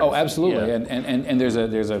 10,000 years. Oh, absolutely. Yeah. And there's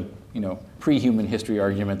a you know, pre-human history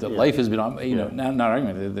argument that life has been on, you know, not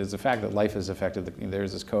argument. There's the fact that life has affected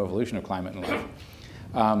there's this coevolution of climate and life.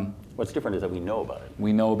 What's different is that we know about it.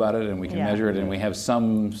 We know about it, and we can measure it, and we have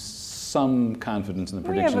some confidence in the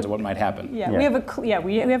predictions of what might happen. Yeah, we have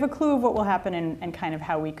a clue of what will happen and kind of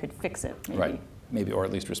how we could fix it. Maybe. Right, maybe, or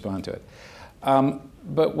at least respond to it.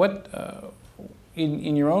 But what,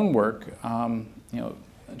 in your own work, you know,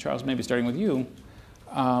 Charles, maybe starting with you,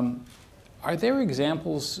 are there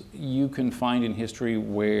examples you can find in history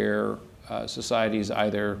where societies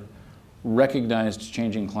either recognized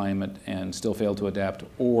changing climate and still failed to adapt,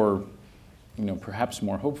 or, you know, perhaps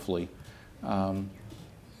more hopefully,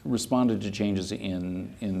 responded to changes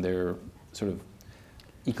in their sort of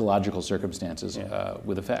ecological circumstances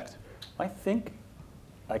with effect? I think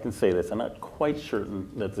I can say this. I'm not quite certain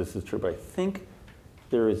that this is true, but I think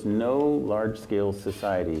there is no large-scale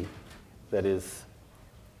society that is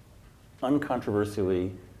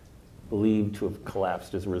uncontroversially believed to have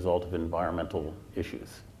collapsed as a result of environmental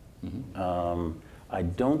issues. Mm-hmm. I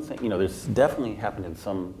don't think, you know, there's definitely happened in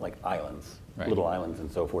some, like, islands, little islands and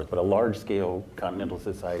so forth, but a large-scale continental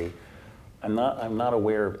society, I'm not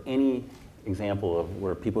aware of any example of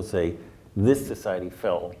where people say this society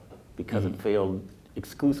fell because it failed,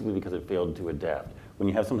 exclusively because it failed to adapt. When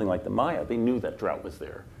you have something like the Maya, they knew that drought was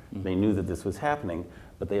there. They knew that this was happening,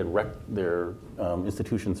 but they had wrecked their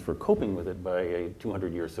institutions for coping with it by a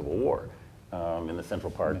 200-year civil war in the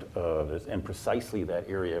central part of this, and precisely that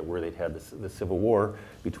area where they'd had the civil war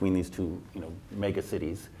between these two, you know, mega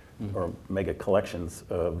cities or mega collections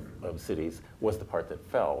of cities was the part that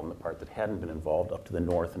fell, and the part that hadn't been involved up to the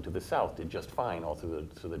north and to the south did just fine all through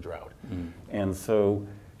the drought. And so,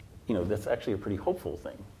 you know, that's actually a pretty hopeful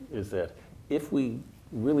thing, is that if we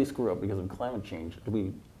really screw up because of climate change,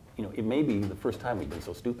 you know, it may be the first time we've been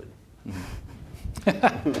so stupid.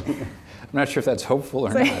 I'm not sure if that's hopeful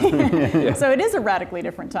or not. So it is a radically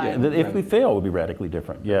different time. Yeah, if we fail, we'll be radically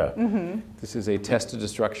different, This is a test to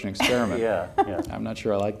destruction experiment. I'm not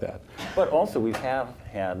sure I like that. But also we have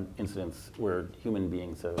had incidents where human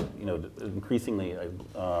beings have, you know, increasingly,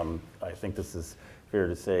 I think this is fair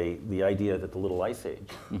to say, the idea that the Little Ice Age,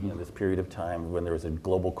 you know, this period of time when there was a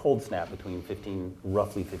global cold snap between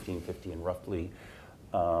roughly 1550 and roughly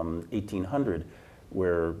 1800,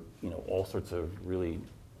 where, you know, all sorts of really,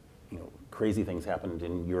 you know, crazy things happened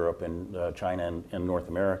in Europe and China and North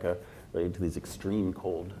America related to these extreme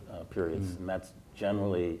cold periods. And that's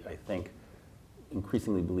generally, I think,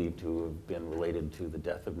 increasingly believed to have been related to the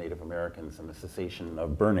death of Native Americans and the cessation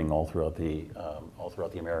of burning all throughout the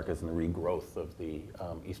Americas and the regrowth of the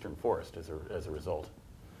eastern forest as a result.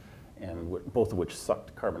 And both of which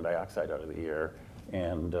sucked carbon dioxide out of the air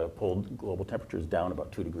and pulled global temperatures down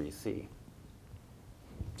about 2 degrees C.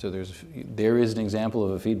 So there is an example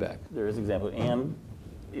of a feedback. There is an example, and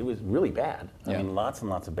it was really bad. I mean, lots and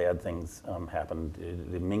lots of bad things happened.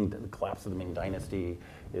 The collapse of the Ming Dynasty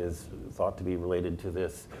is thought to be related to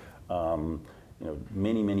this. You know,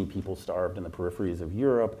 many people starved in the peripheries of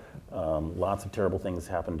Europe. Lots of terrible things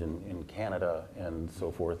happened in Canada and so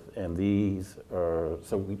forth. And these are,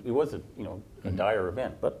 so it was a dire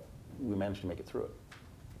event, but we managed to make it through it.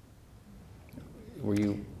 Were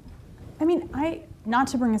you? I mean, not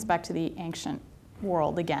to bring us back to the ancient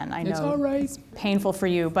world again. I know it's all right. It's painful for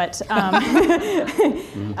you, but one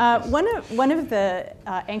of the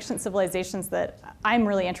ancient civilizations that I'm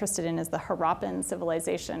really interested in is the Harappan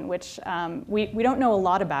civilization, which we don't know a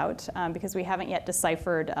lot about because we haven't yet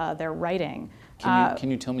deciphered their writing.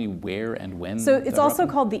 Can you tell me where and when? So it's also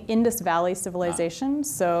called the Indus Valley Civilization.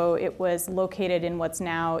 So it was located in what's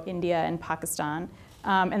now India and Pakistan.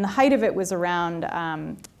 And the height of it was around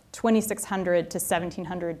 2600 to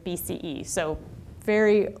 1700 BCE, so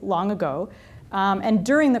very long ago. And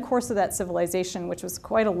during the course of that civilization, which was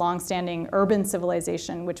quite a long-standing urban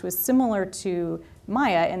civilization, which was similar to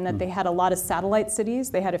Maya in that they had a lot of satellite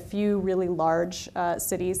cities. They had a few really large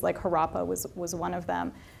cities, like Harappa was one of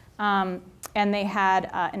them. And they had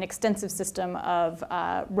an extensive system of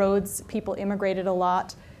roads. People immigrated a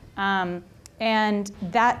lot. And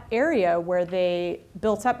that area where they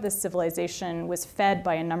built up this civilization was fed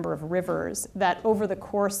by a number of rivers that over the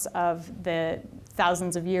course of the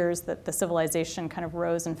thousands of years that the civilization kind of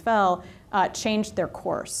rose and fell, changed their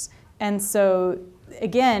course. And so,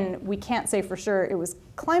 again, we can't say for sure it was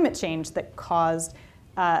climate change that caused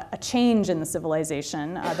a change in the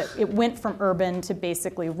civilization, that it went from urban to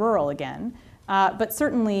basically rural again. But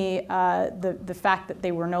certainly the fact that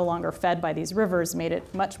they were no longer fed by these rivers made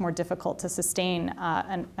it much more difficult to sustain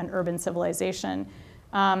an urban civilization.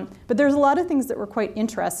 But there's a lot of things that were quite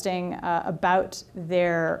interesting about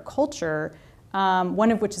their culture,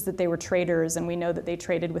 one of which is that they were traders, and we know that they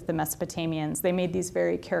traded with the Mesopotamians. They made these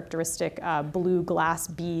very characteristic blue glass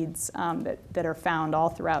beads that are found all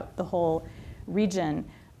throughout the whole region.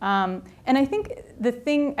 And I think the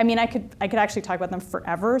thing, I mean, I could actually talk about them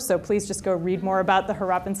forever, so please just go read more about the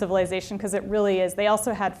Harappan civilization, because it really is. They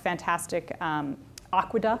also had fantastic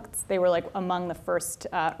aqueducts. They were like among the first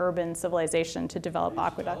urban civilization to develop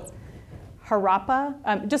aqueducts.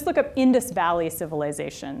 Harappa, just look up Indus Valley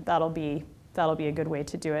Civilization. That'll be a good way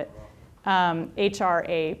to do it.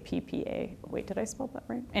 H-R-A-P-P-A. Wait, did I spell that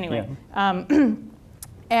right? Anyway. Yeah.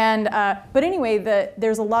 But anyway,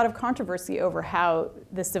 there's a lot of controversy over how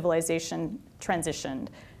the civilization transitioned.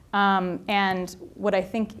 And what I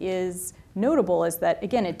think is notable is that,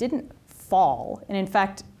 again, it didn't fall. And in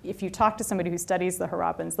fact, if you talk to somebody who studies the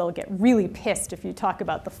Harappans, they'll get really pissed if you talk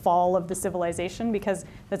about the fall of the civilization, because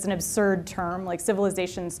that's an absurd term. Like,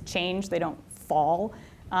 civilizations change, they don't fall.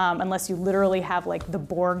 Unless you literally have like the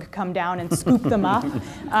Borg come down and scoop them up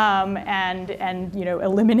and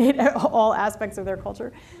eliminate all aspects of their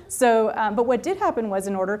culture. So, but what did happen was,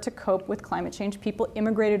 in order to cope with climate change, people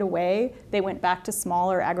immigrated away. They went back to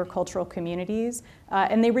smaller agricultural communities,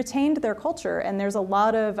 and they retained their culture. And there's a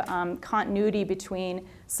lot of continuity between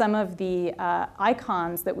some of the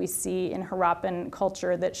icons that we see in Harappan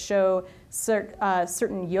culture that show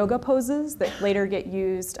certain yoga poses that later get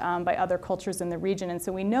used by other cultures in the region. And so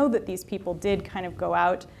we know that these people did kind of go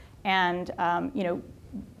out and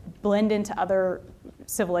blend into other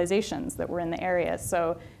civilizations that were in the area.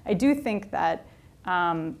 So I do think that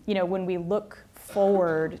when we look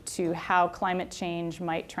forward to how climate change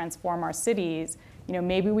might transform our cities,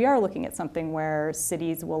 maybe we are looking at something where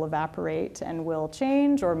cities will evaporate and will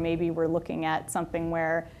change, or maybe we're looking at something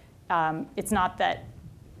where it's not that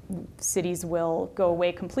cities will go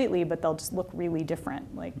away completely, but they'll just look really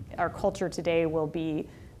different. Like, our culture today will be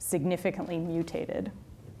significantly mutated.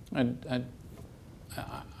 That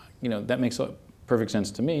makes perfect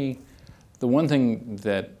sense to me. The one thing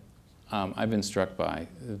that I've been struck by,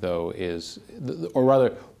 though, is, or rather,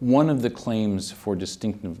 one of the claims for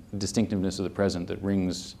distinctiveness of the present that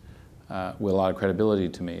rings with a lot of credibility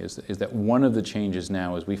to me is that one of the changes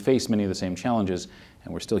now is we face many of the same challenges,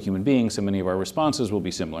 and we're still human beings, so many of our responses will be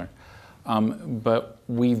similar. But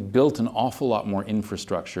we've built an awful lot more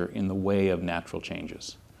infrastructure in the way of natural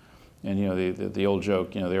changes. And the old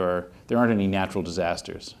joke, there aren't any natural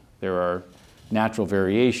disasters. There are natural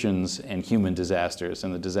variations and human disasters,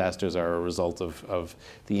 and the disasters are a result of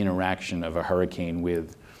the interaction of a hurricane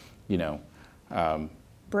with,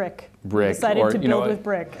 brick. Brick. Decided to build with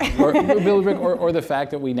brick. or the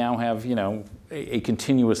fact that we now have, a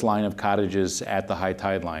continuous line of cottages at the high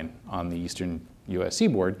tide line on the eastern U.S.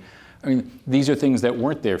 seaboard. I mean, these are things that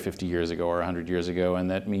weren't there 50 years ago or 100 years ago, and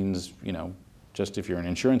that means, just if you're an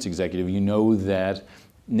insurance executive, that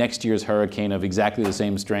next year's hurricane of exactly the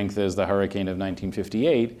same strength as the hurricane of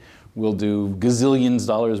 1958 will do gazillions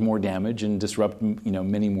dollars more damage and disrupt,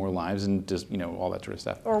 many more lives and just, all that sort of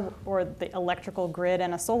stuff. Or the electrical grid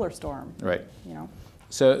and a solar storm. Right.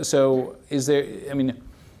 So is there?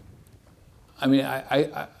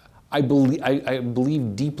 I I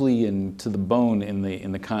believe deeply and to the bone in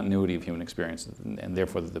the continuity of human experience, and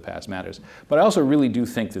therefore that the past matters. But I also really do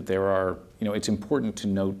think that there are, it's important to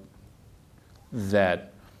note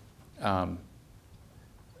that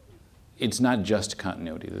it's not just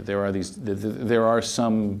continuity. That there are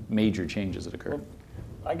some major changes that occur. Well,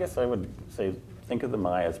 I guess I would say think of the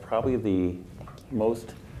Maya as probably the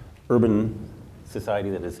most urban society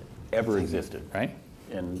that has ever existed. Right.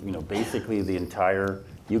 And basically the entire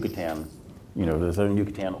Yucatan, the southern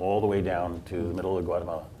Yucatan all the way down to the middle of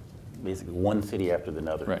Guatemala, basically one city after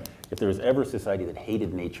another. Right. If there was ever a society that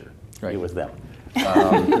hated nature, right. it was them.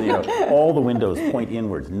 All the windows point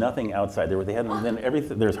inwards, nothing outside. Then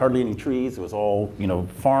everything. There's hardly any trees. It was all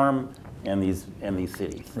farm and these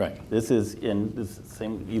cities. Right. This is in this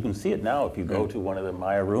same. You can see it now if you go to one of the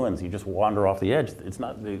Maya ruins. You just wander off the edge. It's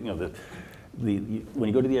not when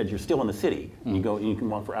you go to the edge, you're still in the city. You go, and you can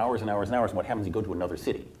walk for hours and hours and hours. And what happens? You go to another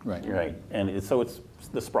city. Right. Right. And it's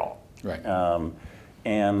the sprawl. Right.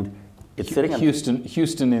 And it's sitting on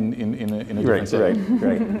Houston in a different city.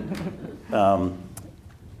 Right.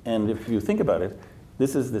 And if you think about it,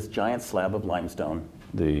 this is this giant slab of limestone,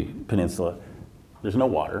 the peninsula. There's no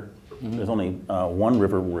water. Mm-hmm. There's only one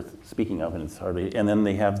river worth speaking of, and it's hardly. And then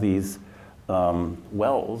they have these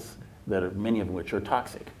wells many of which are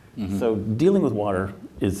toxic. Mm-hmm. So dealing with water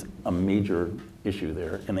is a major issue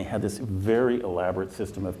there. And they had this very elaborate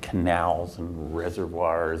system of canals and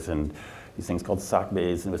reservoirs and these things called sock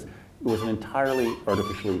bays. And it was an entirely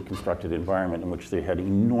artificially constructed environment in which they had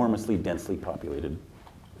enormously densely populated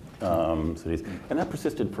cities. And that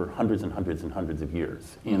persisted for hundreds and hundreds and hundreds of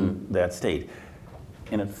years in that state.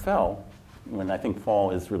 And it fell when I think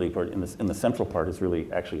fall is really, in the central part, is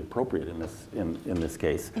really actually appropriate in this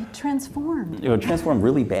case. It transformed. It transformed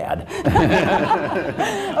really bad.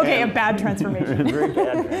 Okay, a bad transformation. Very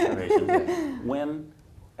bad transformation. When,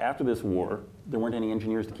 after this war, there weren't any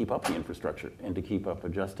engineers to keep up the infrastructure and to keep up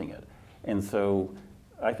adjusting it. And so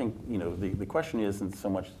I think, the question isn't so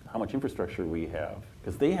much how much infrastructure we have,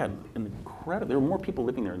 because they had there were more people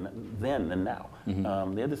living there then than now.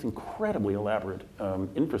 Mm-hmm. They had this incredibly elaborate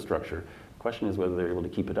infrastructure. The question is whether they're able to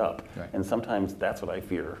keep it up. Right. And sometimes that's what I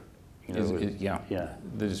fear. The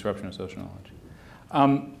disruption of social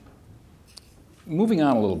knowledge. Moving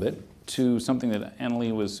on a little bit to something that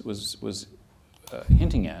Annalee was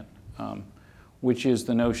hinting at, which is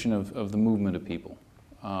the notion of the movement of people.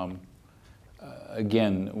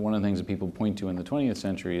 Again, one of the things that people point to in the 20th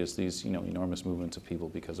century is these, enormous movements of people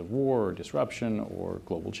because of war or disruption or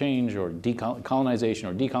global change or colonization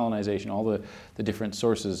or decolonization, all the different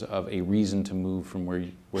sources of a reason to move from where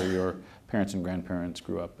your parents and grandparents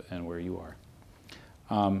grew up and where you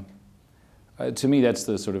are. To me, that's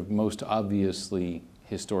the sort of most obviously,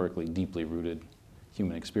 historically, deeply rooted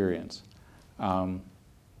human experience.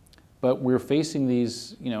 But we're facing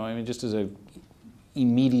these, just as a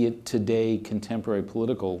immediate, today, contemporary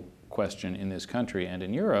political question in this country and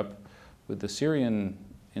in Europe, with the Syrian,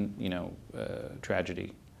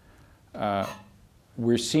 tragedy,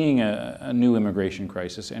 we're seeing a new immigration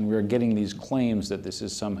crisis, and we're getting these claims that this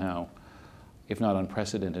is somehow, if not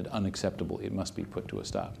unprecedented, unacceptable. It must be put to a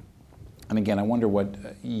stop. And again, I wonder what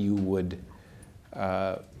you would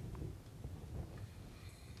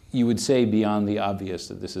say beyond the obvious,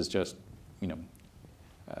 that this is just,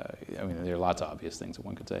 there are lots of obvious things that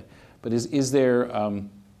one could say, but is there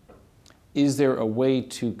a way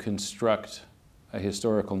to construct a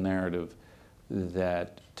historical narrative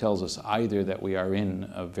that tells us either that we are in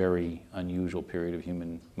a very unusual period of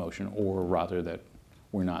human motion, or rather that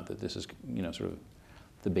we're not, that this is sort of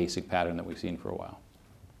the basic pattern that we've seen for a while?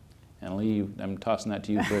 Annalee, I'm tossing that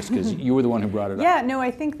to you first because you were the one who brought it up. Yeah, no, I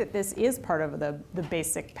think that this is part of the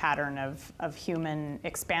basic pattern of human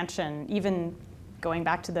expansion, even going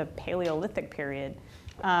back to the Paleolithic period.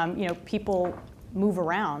 People move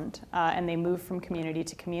around and they move from community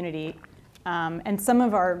to community. And some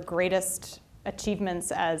of our greatest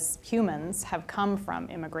achievements as humans have come from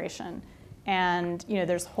immigration. And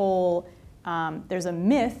there's a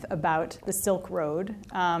myth about the Silk Road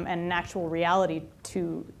and an actual reality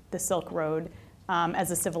to the Silk Road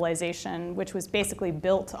as a civilization, which was basically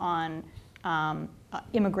built on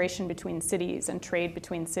immigration between cities and trade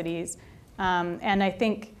between cities. And I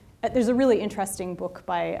think there's a really interesting book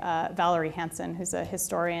by Valerie Hansen, who's a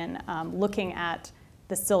historian, looking at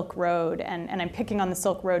the Silk Road. And I'm picking on the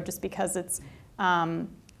Silk Road just because it's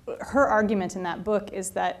her argument in that book is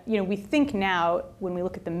that we think now when we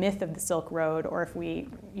look at the myth of the Silk Road, or if we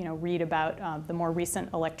read about the more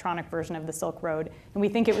recent electronic version of the Silk Road, and we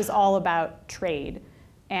think it was all about trade.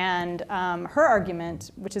 And her argument,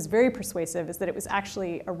 which is very persuasive, is that it was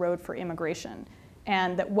actually a road for immigration.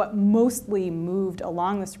 and that what mostly moved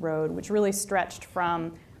along this road, which really stretched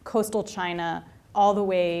from coastal China all the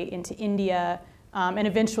way into India, and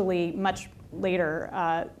eventually much later,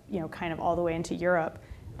 kind of all the way into Europe,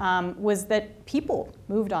 was that people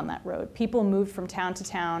moved on that road. People moved from town to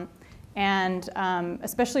town, and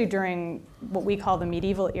especially during what we call the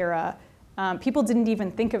medieval era, people didn't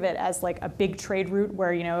even think of it as like a big trade route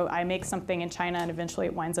where, I make something in China and eventually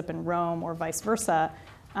it winds up in Rome or vice versa.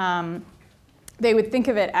 They would think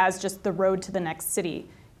of it as just the road to the next city.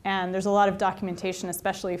 And there's a lot of documentation,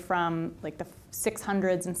 especially from like the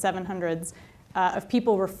 600s and 700s, of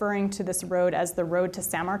people referring to this road as the road to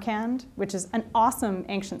Samarkand, which is an awesome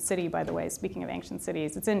ancient city, by the way. Speaking of ancient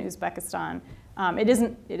cities, it's in Uzbekistan.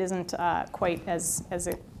 It isn't quite as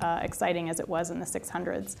exciting as it was in the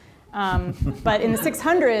 600s. But in the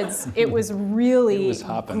 600s, it was really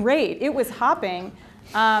great. It was hopping.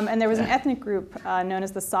 And there was an ethnic group known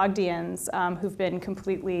as the Sogdians who've been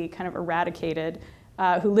completely kind of eradicated,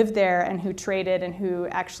 who lived there and who traded and who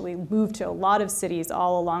actually moved to a lot of cities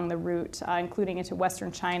all along the route, including into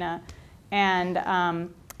Western China. And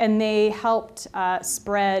they helped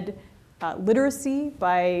spread literacy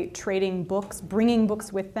by trading books, bringing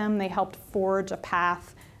books with them. They helped forge a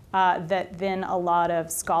path that then a lot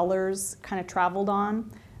of scholars kind of traveled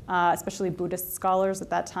on, especially Buddhist scholars at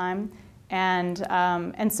that time.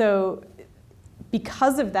 And so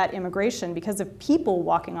because of that immigration, because of people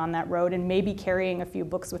walking on that road and maybe carrying a few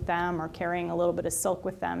books with them or carrying a little bit of silk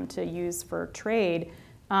with them to use for trade,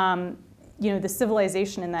 the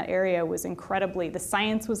civilization in that area was the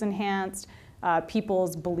science was enhanced,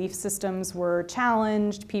 people's belief systems were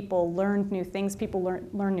challenged, people learned new things, people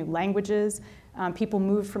learned new languages, people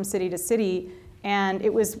moved from city to city, and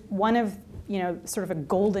it was one of sort of a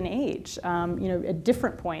golden age, at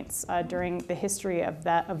different points during the history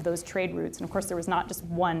of those trade routes. And of course, there was not just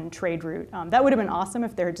one trade route. That would have been awesome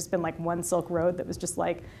if there had just been like one Silk Road that was just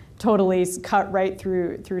like totally cut right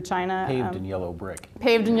through China. Paved in yellow brick.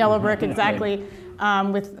 Paved in yellow brick, exactly.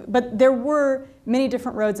 But there were many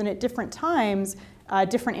different roads, and at different times,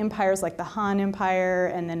 different empires like the Han Empire,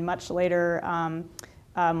 and then much later,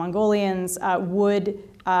 Mongolians would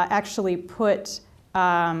actually put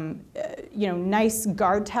nice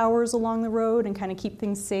guard towers along the road and kind of keep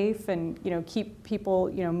things safe and keep people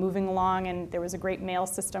moving along. And there was a great mail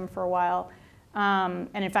system for a while. And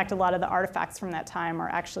in fact, a lot of the artifacts from that time are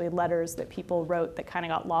actually letters that people wrote that kind of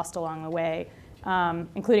got lost along the way,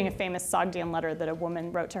 including a famous Sogdian letter that a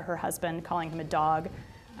woman wrote to her husband calling him a dog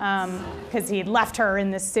because he'd left her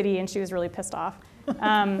in this city and she was really pissed off.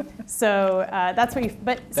 So that's what you.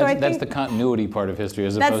 I think that's the continuity part of history,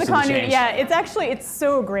 as opposed to the change. Yeah, it's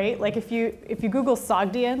so great. Like if you Google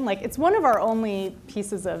Sogdian, like it's one of our only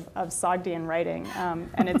pieces of Sogdian writing,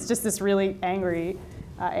 and it's just this really angry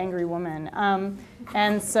woman.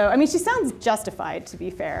 And so I mean, she sounds justified, to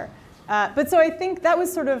be fair. But so I think that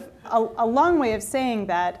was sort of a long way of saying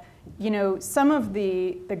that some of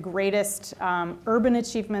the greatest urban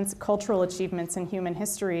achievements, cultural achievements in human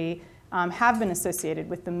history. Have been associated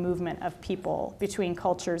with the movement of people between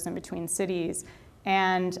cultures and between cities.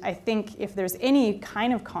 And I think if there's any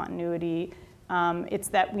kind of continuity, it's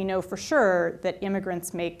that we know for sure that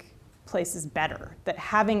immigrants make places better, that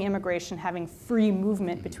having immigration, having free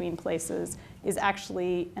movement between places is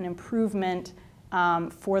actually an improvement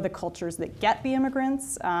for the cultures that get the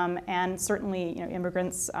immigrants. And certainly,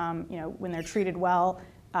 immigrants, when they're treated well,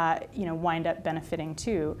 wind up benefiting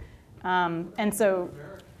too. And so.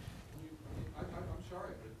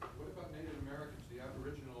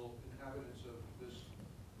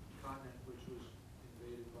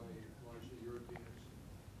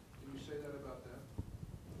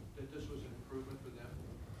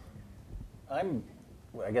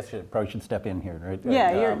 I guess I probably should step in here, right?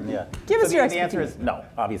 Yeah, give us your expertise. The answer is no,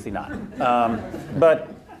 obviously not. But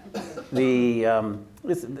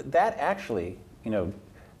that actually,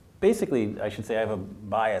 basically, I should say I have a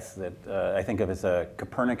bias that I think of as a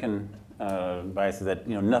Copernican bias, that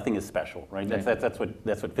nothing is special, right? That's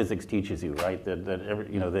what physics teaches you, right?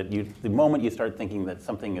 The moment you start thinking that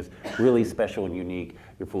something is really special and unique,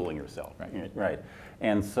 you're fooling yourself, right?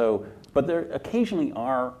 And so, but there occasionally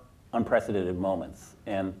are unprecedented moments,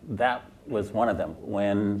 and that was one of them.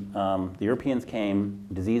 When the Europeans came,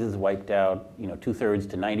 diseases wiped out 2/3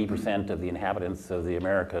 to 90% of the inhabitants of the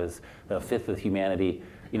Americas, a fifth of humanity.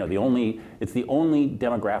 It's the only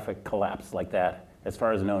demographic collapse like that, as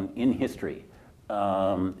far as known, in history.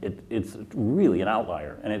 It's really an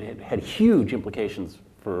outlier, and it had huge implications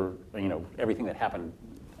for everything that happened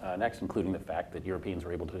next, including the fact that Europeans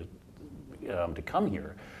were able to come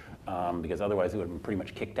here. Because otherwise it would have been pretty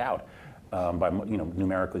much kicked out. by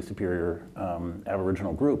numerically superior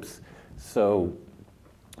Aboriginal groups. So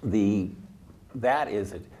that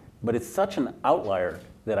is it. But it's such an outlier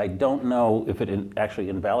that I don't know if it actually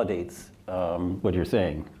invalidates what you're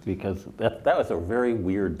saying, because that was a very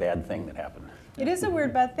weird, bad thing that happened. It is a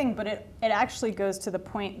weird, bad thing, but it actually goes to the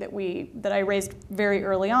point that I raised very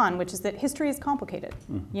early on, which is that history is complicated.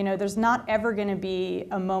 There's not ever going to be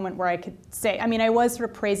a moment where I could say, I was sort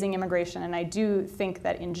of praising immigration, and I do think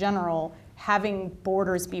that in general, having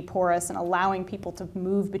borders be porous and allowing people to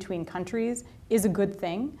move between countries is a good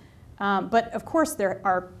thing. But of course, there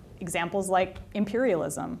are examples like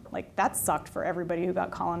imperialism. Like, that sucked for everybody who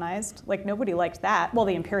got colonized. Like, nobody liked that. Well,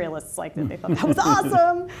 the imperialists liked it. They thought that was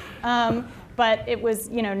awesome. But it was,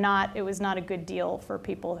 not a good deal for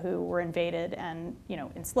people who were invaded and,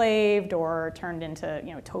 enslaved or turned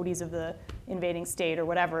into, toadies of the invading state or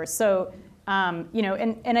whatever. So,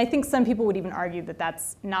 and I think some people would even argue that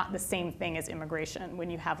that's not the same thing as immigration.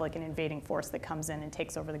 When you have like an invading force that comes in and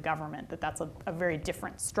takes over the government, that's a very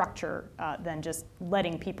different structure than just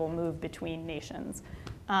letting people move between nations.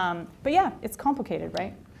 But yeah, it's complicated,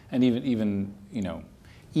 right? And even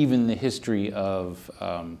the history of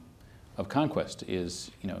conquest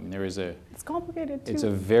is, there is a. It's complicated too. It's a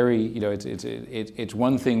very, it's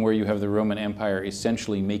one thing where you have the Roman Empire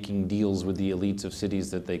essentially making deals with the elites of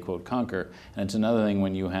cities that they quote conquer, and it's another thing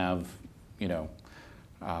when you have, the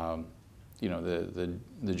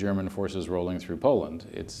German forces rolling through Poland.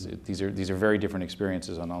 These are very different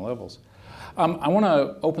experiences on all levels. I want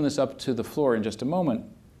to open this up to the floor in just a moment,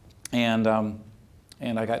 and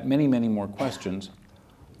I got many more questions.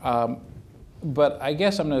 But I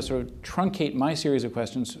guess I'm going to sort of truncate my series of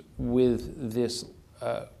questions with this,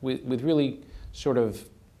 with really sort of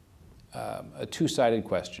a two-sided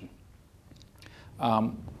question.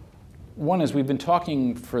 One is, we've been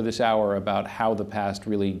talking for this hour about how the past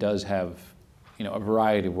really does have, a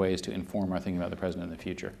variety of ways to inform our thinking about the present and the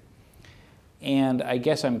future. And I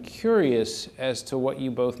guess I'm curious as to what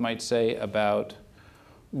you both might say about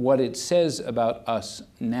what it says about us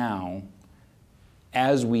now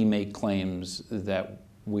as we make claims that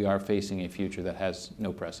we are facing a future that has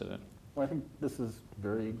no precedent. Well, I think this is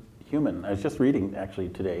very human. I was just reading, actually,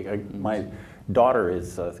 today. My daughter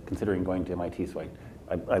is considering going to MIT, so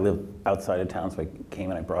I live outside of town, so I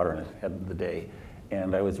came and I brought her and I had the day.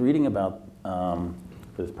 And I was reading about,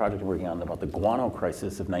 for this project I'm working on, about the guano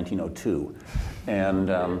crisis of 1902. And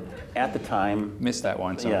at the time... Missed that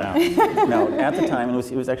one somehow. Yeah. No, at the time,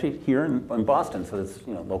 it was actually here in Boston, so it's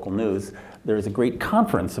local news. There was a great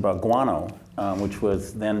conference about guano, which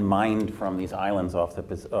was then mined from these islands off the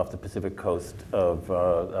Pacific coast of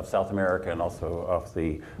South America and also off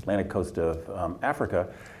the Atlantic coast of Africa.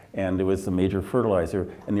 And it was a major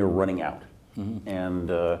fertilizer, and they were running out. Mm-hmm. And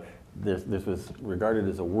this was regarded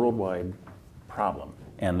as a worldwide problem.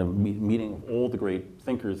 And the meeting of all the great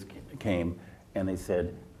thinkers came, and they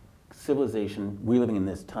said, civilization, we're living in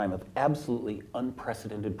this time of absolutely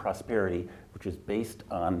unprecedented prosperity, which is based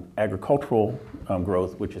on agricultural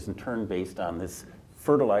growth, which is in turn based on this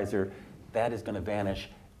fertilizer. That is going to vanish,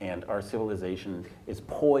 and our civilization is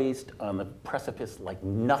poised on the precipice like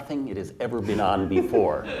nothing it has ever been on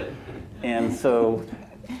before. And so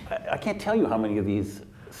I can't tell you how many of these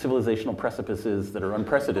civilizational precipices that are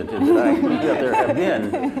unprecedented that there have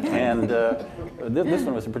been, and this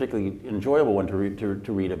one was a particularly enjoyable one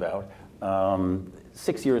to read about.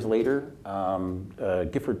 6 years later,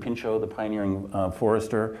 Gifford Pinchot, the pioneering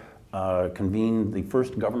forester, convened the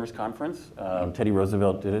first governor's conference. Teddy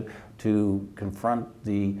Roosevelt did it to confront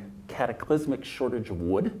the cataclysmic shortage of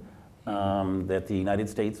wood. That the United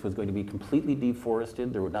States was going to be completely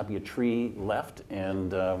deforested. There would not be a tree left,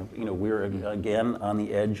 and we're again on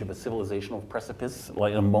the edge of a civilizational precipice,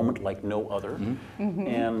 like a moment like no other. Mm-hmm.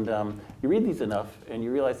 And you read these enough, and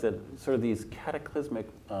you realize that sort of these cataclysmic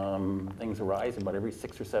things arise about every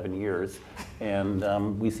 6 or 7 years,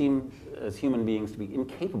 and we seem, as human beings, to be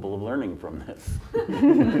incapable of learning from this.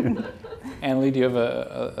 Annalee, do you have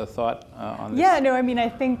a thought on this? Yeah, no, I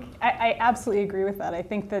think I absolutely agree with that. I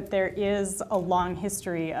think that there is a long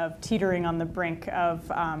history of teetering on the brink of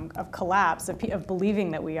collapse, of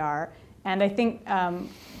believing that we are. And I think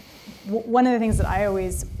one of the things that I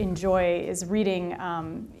always enjoy is reading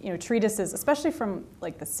treatises, especially from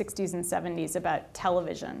like the 60s and 70s, about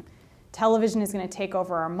television. Television is going to take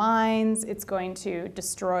over our minds. It's going to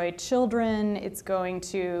destroy children. It's going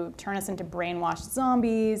to turn us into brainwashed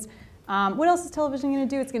zombies. What else is television going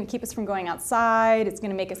to do? It's going to keep us from going outside. It's going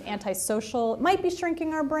to make us antisocial. It might be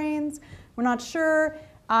shrinking our brains. We're not sure.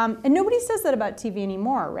 And nobody says that about TV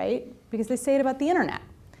anymore, right? Because they say it about the internet.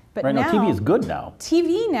 But right now, TV is good now.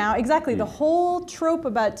 TV now, exactly. The whole trope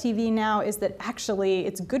about TV now is that actually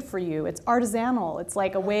it's good for you. It's artisanal. It's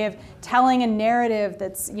like a way of telling a narrative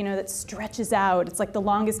that's, that stretches out. It's like the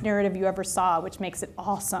longest narrative you ever saw, which makes it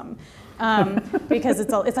awesome. Because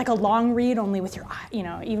it's like a long read, only with your eye,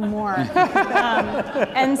 even more.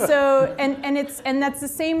 And that's the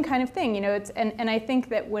same kind of thing, and I think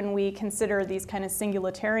that when we consider these kind of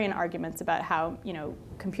singularitarian arguments about how,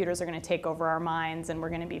 computers are going to take over our minds and we're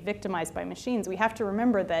going to be victimized by machines, we have to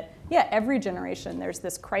remember that, every generation there's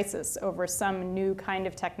this crisis over some new kind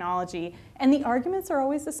of technology, and the arguments are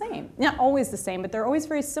always the same. Not always the same, but they're always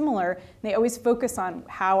very similar. They always focus on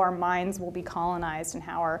how our minds will be colonized and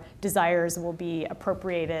how our desires will be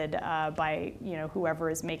appropriated by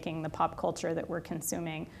whoever is making the pop culture that we're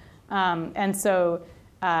consuming. That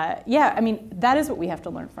is what we have to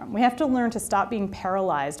learn from. We have to learn to stop being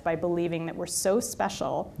paralyzed by believing that we're so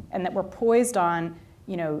special and that we're poised on,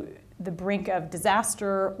 the brink of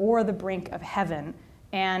disaster or the brink of heaven,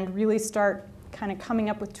 and really start kind of coming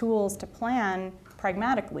up with tools to plan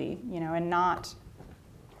pragmatically, and not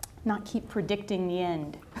keep predicting the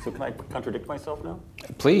end. So can I contradict myself now?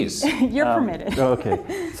 Please. You're permitted.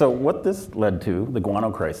 Okay. So what this led to, the guano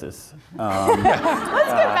crisis. Let's get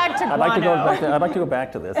back to guano. I'd like to go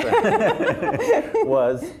back to this.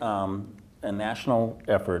 Was a national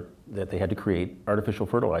effort that they had to create artificial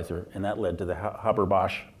fertilizer, and that led to the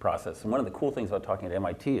Haber-Bosch process. And one of the cool things about talking at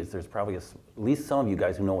MIT is there's probably at least some of you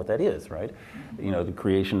guys who know what that is, right? The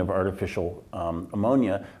creation of artificial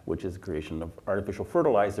ammonia, which is the creation of artificial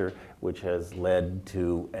fertilizer, which has led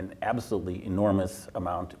to an absolutely enormous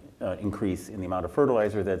amount increase in the amount of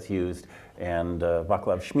fertilizer that's used. And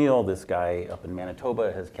Vaclav Smil, this guy up in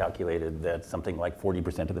Manitoba, has calculated that something like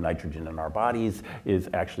 40% of the nitrogen in our bodies is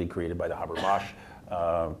actually created by the Haber-Bosch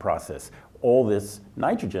process. All this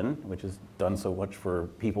nitrogen, which has done so much for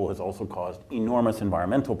people, has also caused enormous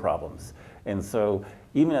environmental problems. And so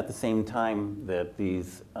even at the same time that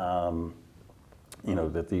these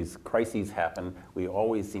crises happen, we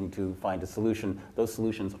always seem to find a solution. Those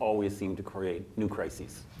solutions always seem to create new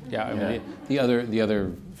crises. Yeah, I mean, the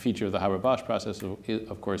other feature of the Haber-Bosch process,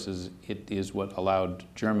 of course, is it is what allowed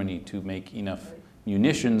Germany to make enough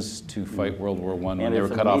munitions to fight World War I when they were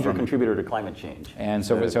cut off from. And it's a major contributor to climate change. And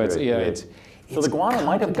so it's so the guano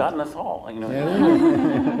might have gotten us all.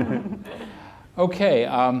 Okay,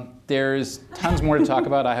 there's tons more to talk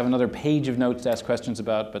about. I have another page of notes to ask questions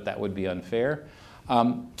about, but that would be unfair.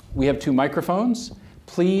 We have 2 microphones.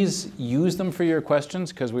 Please use them for your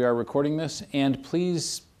questions because we are recording this, and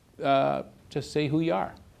please just say who you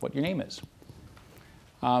are, what your name is.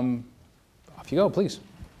 Off you go, please.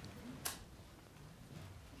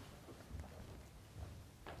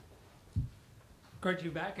 Great to be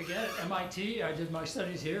back again at MIT. I did my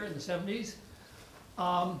studies here in the 70s.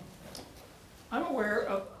 I'm aware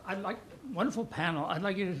of, wonderful panel. I'd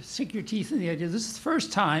like you to sink your teeth in the idea. This is the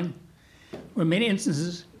first time where in many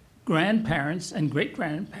instances grandparents and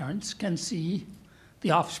great-grandparents can see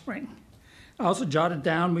the offspring. I also jotted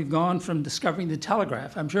down, we've gone from discovering the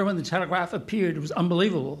telegraph. I'm sure when the telegraph appeared, it was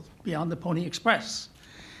unbelievable, beyond the Pony Express.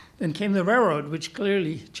 Then came the railroad, which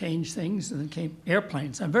clearly changed things, and then came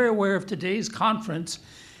airplanes. I'm very aware of today's conference,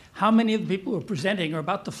 how many of the people who are presenting are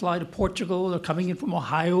about to fly to Portugal, they're coming in from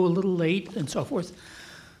Ohio a little late, and so forth.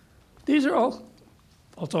 These are all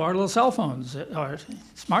also our little cell phones, our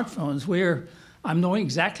smartphones, where I'm knowing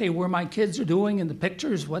exactly where my kids are doing in the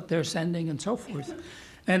pictures, what they're sending, and so forth.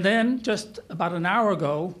 And then just about an hour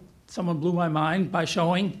ago, someone blew my mind by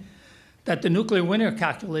showing that the nuclear winter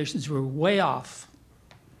calculations were way off.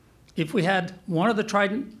 If we had one of the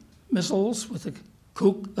Trident missiles with a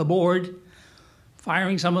kook aboard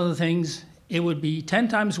firing some of the things, it would be 10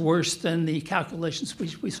 times worse than the calculations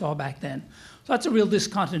we saw back then. So that's a real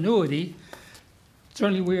discontinuity.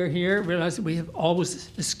 Certainly we are here, realize that we have always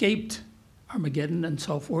escaped Armageddon and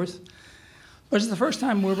so forth. But it's the first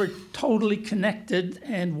time where we're totally connected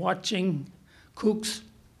and watching kooks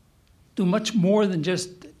do much more than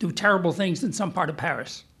just do terrible things in some part of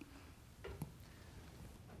Paris.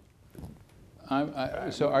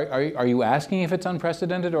 So are you asking if it's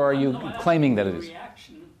unprecedented, or are you claiming that it is?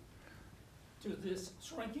 Reaction to this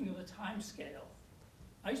shrinking of the time scale.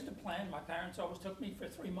 I used to plan, my parents always took me for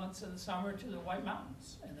 3 months in the summer to the White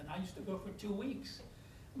Mountains, and then I used to go for 2 weeks.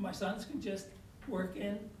 And my sons can just work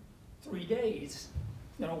in 3 days.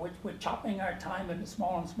 We're chopping our time into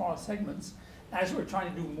smaller and smaller segments. As we're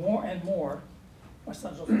trying to do more and more, my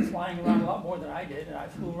sons were flying around a lot more than I did, and I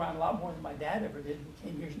flew around a lot more than my dad ever did, who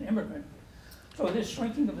came here as an immigrant. So this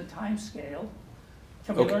shrinking of the time scale,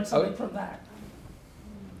 can we learn something from that?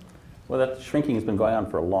 Well, that shrinking has been going on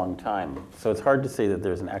for a long time. So it's hard to say that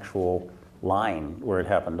there's an actual line where it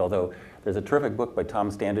happened, although there's a terrific book by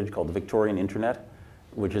Tom Standage called The Victorian Internet,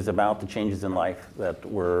 which is about the changes in life that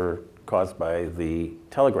were caused by the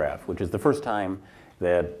telegraph, which is the first time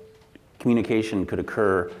that communication could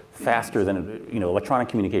occur faster than, electronic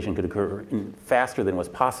communication could occur faster than was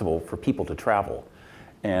possible for people to travel.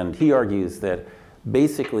 And he argues that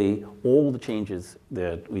basically all the changes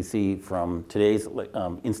that we see from today's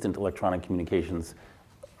instant electronic communications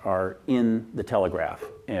are in the telegraph.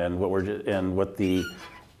 And what the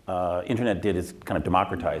internet did is kind of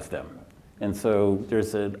democratize them. And so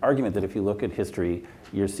there's an argument that if you look at history,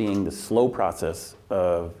 you're seeing the slow process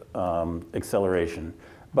of acceleration.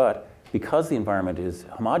 But because the environment is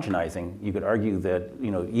homogenizing, you could argue that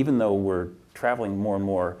even though we're traveling more and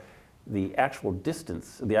more, the actual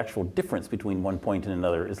distance, the actual difference between one point and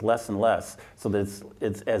another is less and less, so that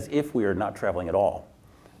it's as if we are not traveling at all.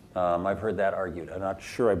 I've heard that argued. I'm not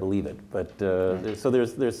sure I believe it, but so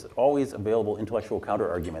there's always available intellectual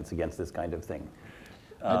counter-arguments against this kind of thing.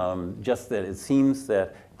 Just that it seems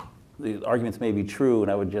that the arguments may be true,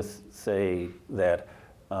 and I would just say that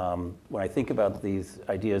when I think about these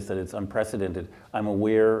ideas that it's unprecedented, I'm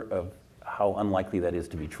aware of how unlikely that is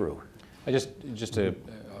to be true.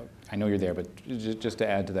 I know you're there, but just to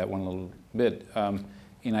add to that one little bit,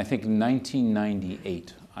 in I think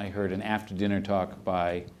 1998, I heard an after-dinner talk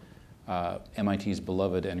by MIT's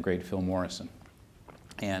beloved and great Phil Morrison,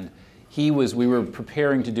 and we were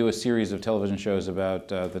preparing to do a series of television shows about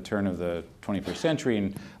the turn of the 21st century,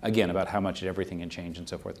 and again about how much everything had changed and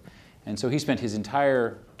so forth. And so he spent his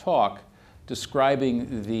entire talk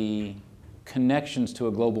describing the connections to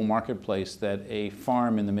a global marketplace that a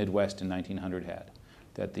farm in the Midwest in 1900 had.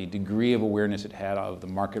 That the degree of awareness it had of the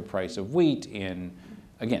market price of wheat in,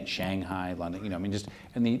 again, Shanghai, London,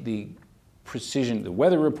 and the precision, the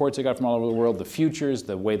weather reports they got from all over the world, the futures,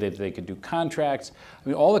 the way that they could do contracts,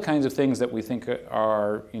 all the kinds of things that we think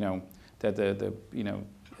are, that the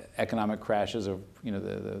economic crashes of,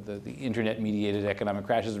 the internet-mediated economic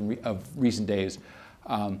crashes of recent days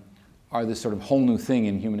are this sort of whole new thing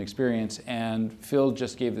in human experience. And Phil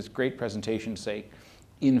just gave this great presentation to say,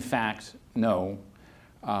 in fact, no.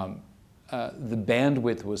 The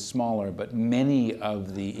bandwidth was smaller, but many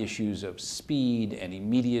of the issues of speed and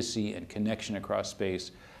immediacy and connection across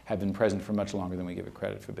space have been present for much longer than we give it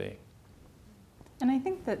credit for being. And I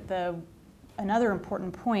think that another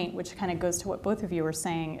important point, which kind of goes to what both of you were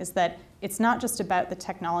saying, is that it's not just about the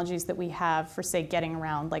technologies that we have for, say, getting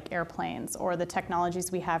around, like airplanes, or the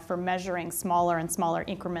technologies we have for measuring smaller and smaller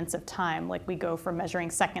increments of time, like we go from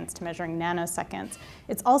measuring seconds to measuring nanoseconds.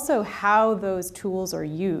 It's also how those tools are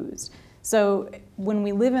used. So when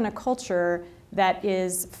we live in a culture that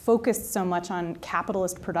is focused so much on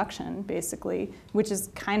capitalist production, basically, which is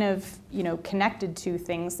kind of connected to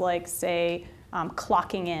things like, say,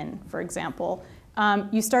 clocking in, for example,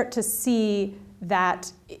 you start to see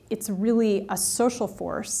that it's really a social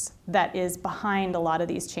force that is behind a lot of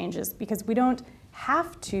these changes, because we don't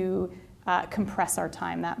have to compress our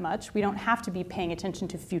time that much. We don't have to be paying attention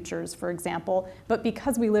to futures, for example, but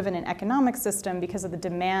because we live in an economic system, because of the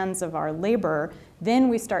demands of our labor, then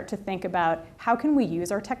we start to think about how can we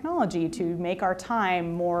use our technology to make our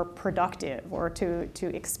time more productive, or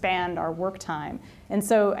to expand our work time. And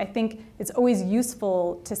so I think it's always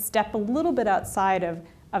useful to step a little bit outside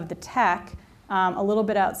of the tech, a little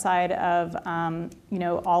bit outside of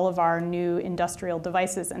all of our new industrial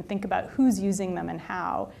devices, and think about who's using them and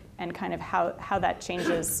how kind of how that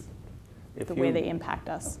changes the way they impact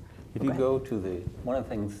us. If you go to one of the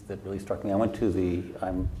things that really struck me, I went to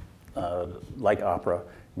like opera.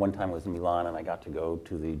 One time I was in Milan, and I got to go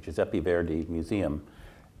to the Giuseppe Verdi Museum,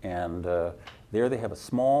 and there they have a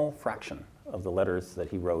small fraction of the letters that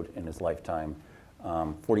he wrote in his lifetime,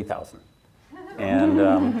 40,000.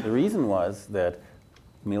 And the reason was that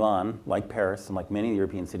Milan, like Paris and like many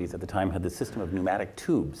European cities at the time, had this system of pneumatic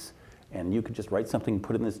tubes. And you could just write something,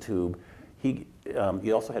 put it in this tube. He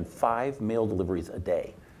also had 5 mail deliveries a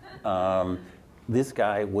day. This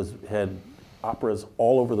guy had operas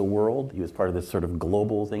all over the world. He was part of this sort of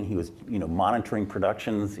global thing. He was monitoring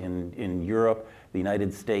productions in Europe, the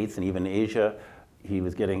United States, and even Asia. He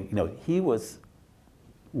was getting, he was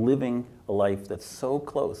living a life that's so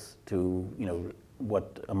close to,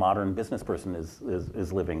 what a modern business person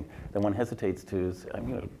is living that one hesitates to say,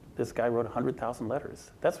 this guy wrote 100,000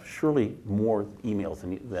 letters. That's surely more emails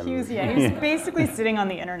than he was basically sitting on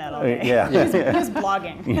the internet all day. Yeah. He was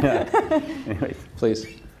blogging. Yeah. Anyways. Please.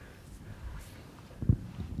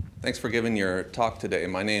 Thanks for giving your talk today.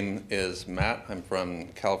 My name is Matt. I'm from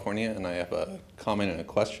California, and I have a comment and a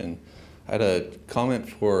question. I had a comment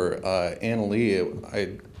for Anna Lee.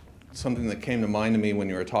 Something that came to mind to me when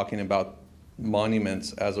you were talking about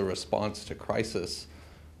monuments as a response to crisis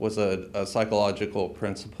was a psychological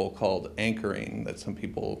principle called anchoring that some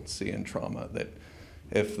people see in trauma. That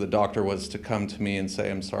if the doctor was to come to me and say,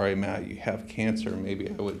 "I'm sorry, Matt, you have cancer," maybe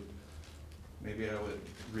I would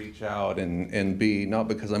reach out and be, not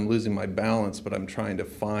because I'm losing my balance, but I'm trying to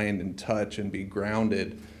find and touch and be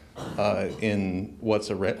grounded in what's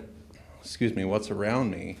around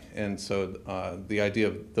me. And so the idea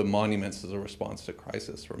of the monuments as a response to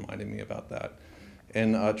crisis reminded me about that.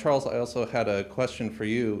 And Charles, I also had a question for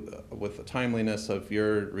you with the timeliness of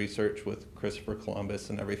your research with Christopher Columbus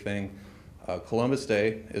and everything. Columbus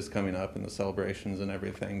Day is coming up and the celebrations and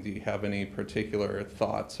everything. Do you have any particular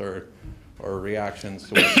thoughts or reactions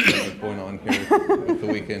to what's going on here with the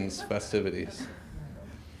weekend's festivities?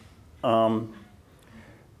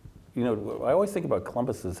 You know, I always think about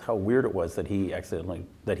Columbus is how weird it was that he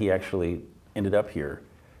actually ended up here,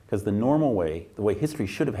 because the normal way, the way history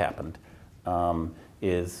should have happened,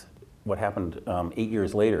 is what happened 8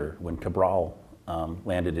 years later when Cabral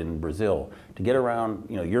landed in Brazil. To get around,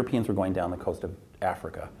 you know, Europeans were going down the coast of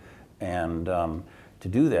Africa, and to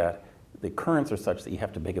do that, the currents are such that you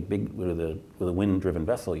have to make a big, with a wind-driven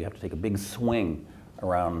vessel, you have to take a big swing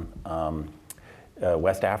around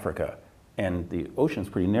West Africa. And the ocean's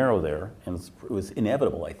pretty narrow there, and it was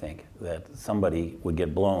inevitable, I think, that somebody would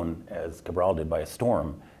get blown, as Cabral did, by a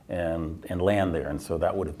storm and land there. And so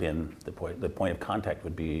that would have been the point of contact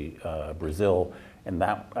would be Brazil, and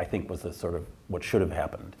that, I think, was the sort of what should have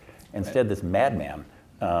happened. Instead, this madman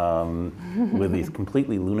with these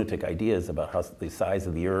completely lunatic ideas about how the size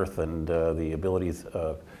of the Earth and the abilities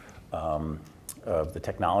of the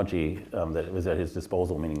technology that was at his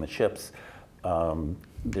disposal, meaning the ships,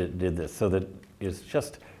 did this. So that is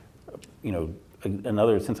just, you know,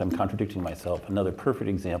 another, since I'm contradicting myself, another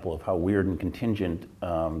perfect example of how weird and contingent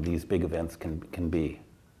these big events can be.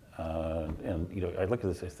 And you know, I look at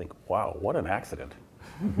this and I think, wow, what an accident.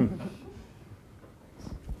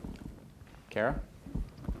 Kara?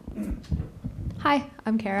 Hi,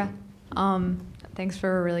 I'm Kara. Thanks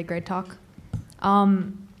for a really great talk.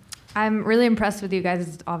 I'm really impressed with you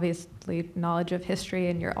guys' obviously knowledge of history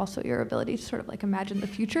and your ability to sort of like imagine the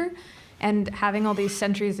future. And having all these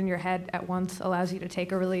centuries in your head at once allows you to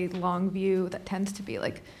take a really long view that tends to be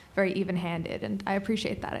like very even-handed, and I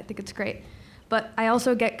appreciate that. I think it's great. But I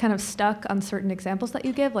also get kind of stuck on certain examples that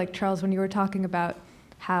you give, like Charles, when you were talking about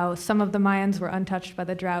how some of the Mayans were untouched by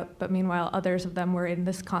the drought, but meanwhile others of them were in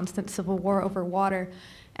this constant civil war over water.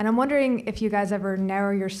 And I'm wondering if you guys ever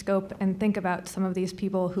narrow your scope and think about some of these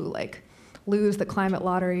people who like lose the climate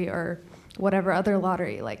lottery or whatever other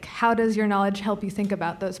lottery. Like, how does your knowledge help you think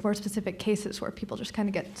about those more specific cases where people just kind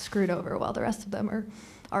of get screwed over while the rest of them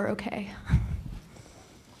are okay?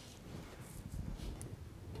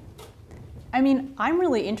 I mean, I'm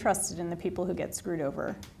really interested in the people who get screwed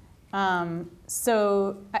over.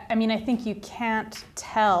 So, I mean, I think you can't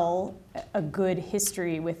tell a good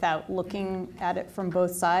history without looking at it from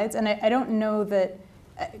both sides. And I don't know that,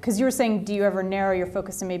 because you were saying, do you ever narrow your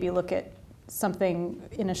focus and maybe look at something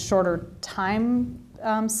in a shorter time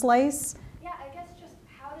slice? Yeah, I guess just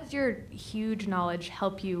how does your huge knowledge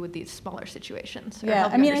help you with these smaller situations? Or Yeah,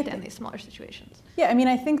 help I you mean, understand these smaller situations? Yeah, I mean,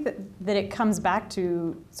 I think that it comes back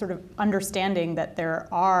to sort of understanding that there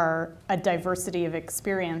are a diversity of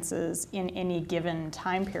experiences in any given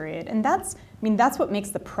time period. And that's what makes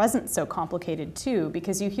the present so complicated too,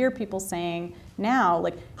 because you hear people saying now,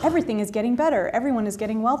 like, everything is getting better, everyone is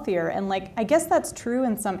getting wealthier. And like, I guess that's true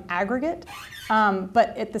in some aggregate,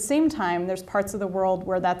 but at the same time, there's parts of the world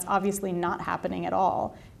where that's obviously not happening at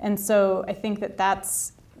all. And so I think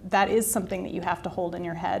that is something that you have to hold in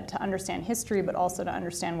your head to understand history, but also to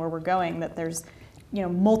understand where we're going, that there's, you know,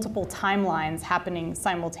 multiple timelines happening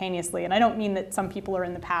simultaneously. And I don't mean that some people are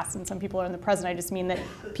in the past and some people are in the present. I just mean that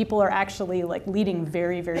people are actually like leading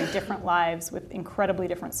very, very different lives with incredibly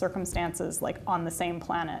different circumstances, like on the same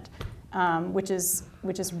planet, which is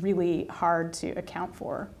really hard to account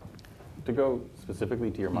for. To go specifically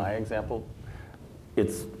to your Maya example,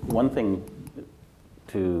 it's one thing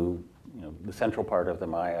to, you know, the central part of the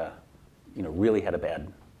Maya, you know, really had a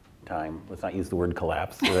bad time. Let's not use the word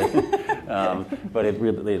collapse, right? But it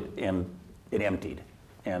emptied,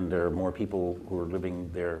 and there are more people who are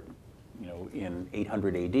living there, you know, in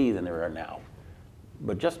 800 AD than there are now.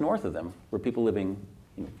 But just north of them were people living,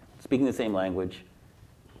 you know, speaking the same language,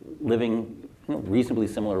 living, you know, reasonably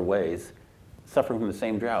similar ways, suffering from the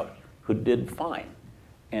same drought, who did fine,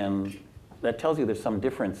 and that tells you there's some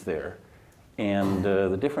difference there. And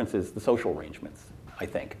the difference is the social arrangements, I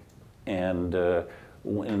think. And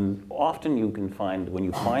And often you can find, when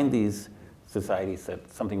you find these societies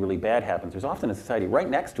that something really bad happens, there's often a society right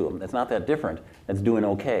next to them that's not that different, that's doing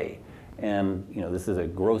okay. And this is a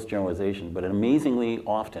gross generalization, but amazingly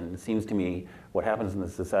often, it seems to me, what happens in the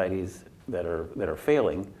societies that are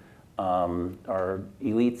failing are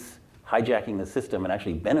elites hijacking the system and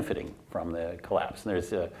actually benefiting from the collapse. And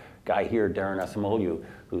there's a guy here, Daron Acemoglu,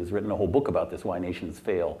 who's written a whole book about this, Why Nations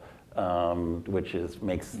Fail, which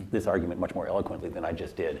makes this argument much more eloquently than I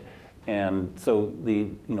just did. And so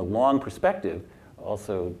the long perspective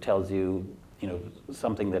also tells you,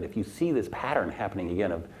 something that if you see this pattern happening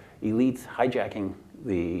again of elites hijacking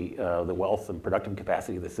the wealth and productive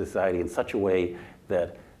capacity of the society in such a way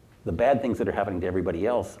that the bad things that are happening to everybody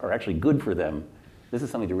else are actually good for them, this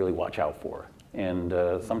is something to really watch out for. And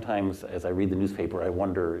sometimes as I read the newspaper, I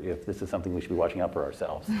wonder if this is something we should be watching out for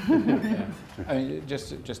ourselves. Yeah. I mean, just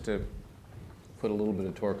to put a little bit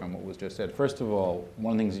of torque on what was just said. First of all,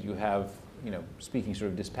 one of the things that you have, speaking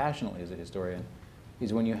sort of dispassionately as a historian,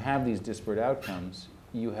 is when you have these disparate outcomes,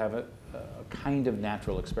 you have a kind of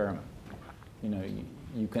natural experiment.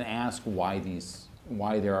 You can ask why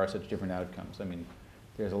there are such different outcomes. I mean,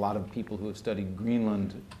 there's a lot of people who have studied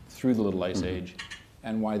Greenland through the Little Ice Age,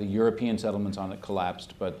 and why the European settlements on it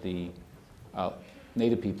collapsed, but the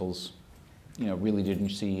native peoples, really didn't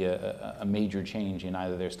see a major change in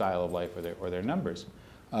either their style of life or their numbers.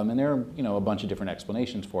 And there are, a bunch of different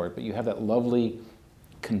explanations for it, but you have that lovely,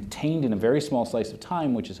 contained in a very small slice of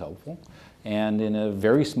time, which is helpful, and in a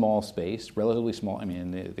very small space, relatively small. I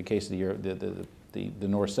mean, in the case of the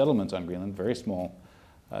Norse settlements on Greenland, very small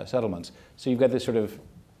settlements. So you've got this sort of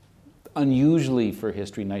unusually for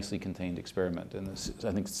history, nicely contained experiment, and this,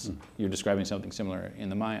 I think you're describing something similar in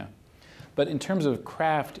the Maya. But in terms of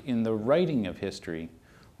craft in the writing of history,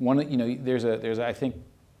 there's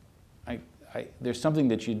something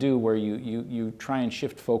that you do where you try and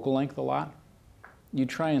shift focal length a lot. You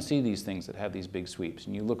try and see these things that have these big sweeps,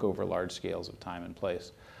 and you look over large scales of time and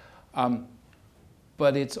place.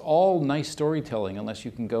 But it's all nice storytelling unless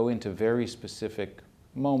you can go into very specific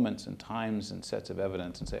moments and times and sets of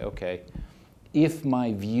evidence and say, okay, if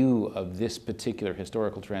my view of this particular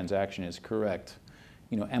historical transaction is correct,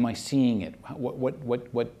 am I seeing it?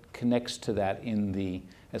 What connects to that in the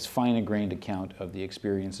as fine a grained account of the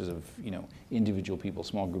experiences of individual people,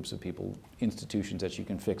 small groups of people, institutions that you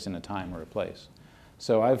can fix in a time or a place.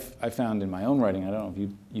 So I've found in my own writing, I don't know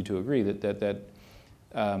if you two agree, that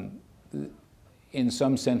in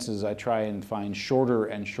some senses I try and find shorter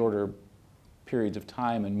and shorter periods of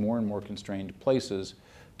time and more constrained places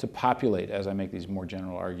to populate, as I make these more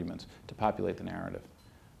general arguments, to populate the narrative.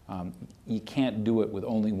 You can't do it with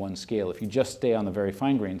only one scale. If you just stay on the very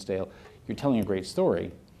fine-grained scale, you're telling a great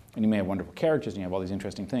story, and you may have wonderful characters and you have all these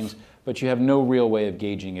interesting things, but you have no real way of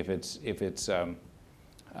gauging if it's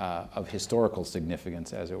of historical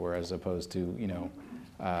significance, as it were, as opposed to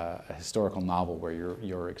a historical novel where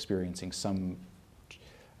you're experiencing some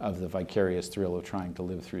of the vicarious thrill of trying to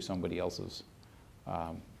live through somebody else's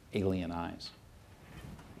alien eyes.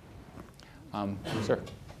 Sir?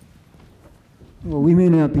 Well, we may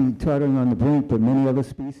not be tottering on the brink, but many other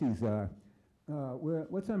species are.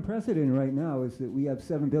 What's unprecedented right now is that we have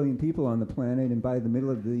 7 billion people on the planet, and by the middle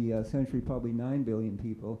of the century, probably 9 billion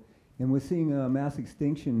people. And we're seeing a mass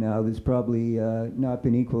extinction now that's probably not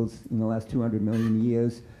been equaled in the last 200 million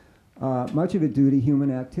years, much of it due to human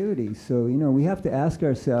activity. So, we have to ask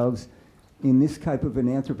ourselves, in this type of an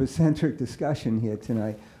anthropocentric discussion here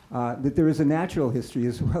tonight, that there is a natural history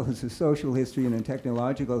as well as a social history and a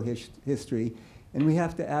technological history. And we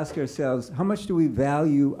have to ask ourselves, how much do we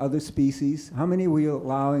value other species? How many are we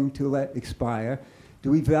allowing to let expire? Do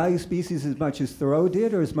we value species as much as Thoreau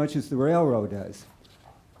did or as much as the railroad does?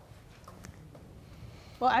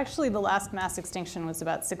 Well, actually, the last mass extinction was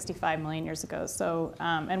about 65 million years ago. So,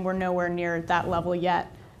 and we're nowhere near that level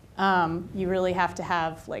yet. You really have to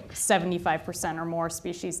have like 75% or more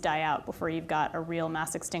species die out before you've got a real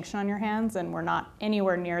mass extinction on your hands, and we're not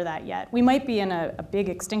anywhere near that yet. We might be in a big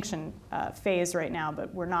extinction phase right now,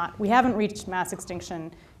 but we haven't reached mass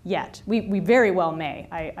extinction yet. We very well may.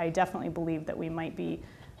 I definitely believe that we might be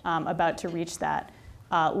about to reach that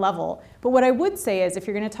level. But what I would say is if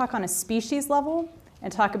you're going to talk on a species level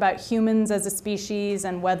and talk about humans as a species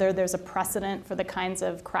and whether there's a precedent for the kinds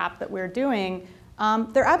of crap that we're doing,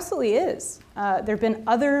 there absolutely is. There have been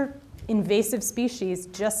other invasive species,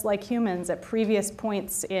 just like humans, at previous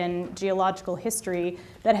points in geological history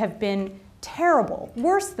that have been terrible,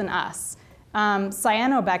 worse than us.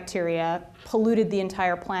 Cyanobacteria polluted the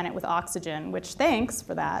entire planet with oxygen, which thanks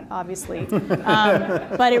for that, obviously.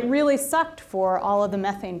 But it really sucked for all of the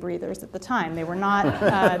methane breathers at the time. They were not,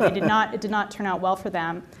 it did not turn out well for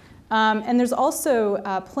them. And there's also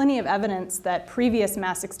plenty of evidence that previous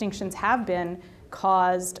mass extinctions have been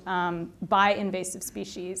caused by invasive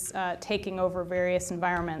species taking over various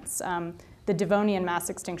environments. The Devonian mass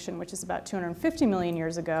extinction, which is about 250 million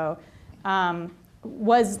years ago,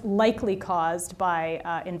 was likely caused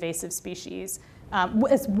by invasive species.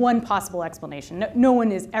 As one possible explanation. No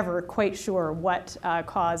one is ever quite sure what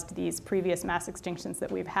caused these previous mass extinctions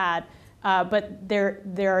that we've had, but there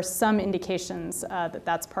are some indications that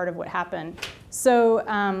that's part of what happened. So,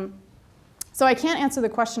 so I can't answer the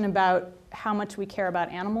question about how much we care about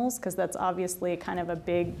animals, because that's obviously kind of a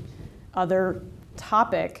big other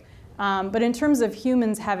topic. But in terms of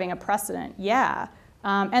humans having a precedent, yeah.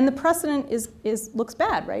 And the precedent looks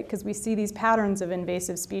bad, right? Because we see these patterns of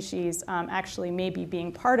invasive species actually maybe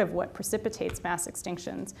being part of what precipitates mass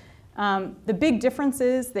extinctions. The big difference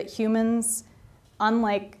is that humans,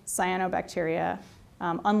 unlike cyanobacteria,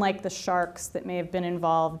 unlike the sharks that may have been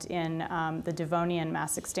involved in the Devonian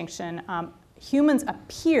mass extinction, humans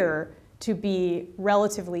appear to be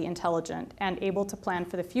relatively intelligent and able to plan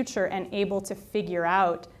for the future and able to figure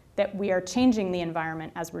out that we are changing the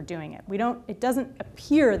environment as we're doing it. It doesn't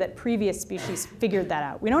appear that previous species figured that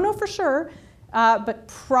out. We don't know for sure, but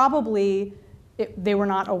probably they were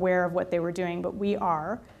not aware of what they were doing, but we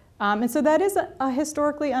are. And so that is a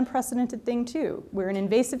historically unprecedented thing too. We're an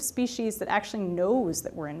invasive species that actually knows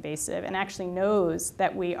that we're invasive and actually knows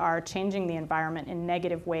that we are changing the environment in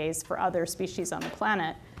negative ways for other species on the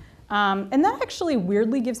planet. And that actually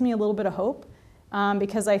weirdly gives me a little bit of hope,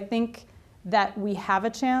 because I think that we have a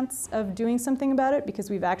chance of doing something about it because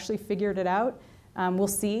we've actually figured it out. We'll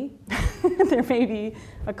see. There may be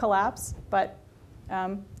a collapse, but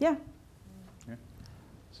yeah.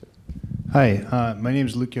 Hi, my name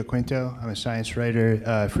is Lucio Quinto. I'm a science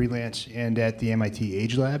writer, freelance, and at the MIT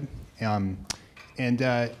Age Lab. And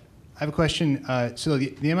I have a question. So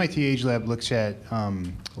the MIT Age Lab looks at a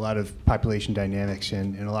lot of population dynamics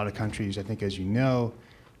in a lot of countries. I think, as you know,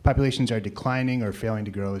 populations are declining or failing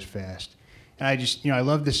to grow as fast. And I just, I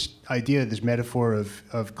love this idea, this metaphor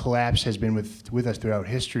of collapse has been with us throughout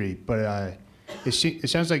history, but it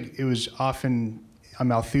sounds like it was often a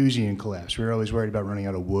Malthusian collapse. We were always worried about running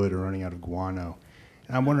out of wood or running out of guano.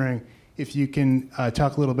 And I'm wondering if you can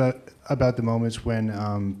talk a little bit about the moments when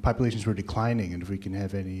populations were declining, and if we can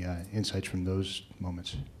have any insights from those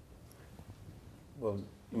moments. Well,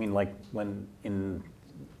 you mean like when in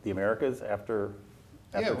the Americas after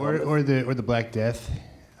yeah, Columbus? or the Black Death.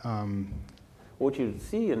 What you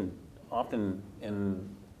see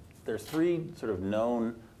there's three sort of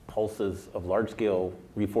known pulses of large-scale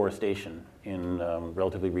reforestation in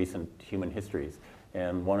relatively recent human histories,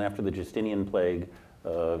 and one after the Justinian plague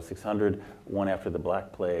of 600, one after the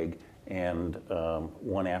Black Plague, and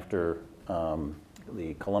one after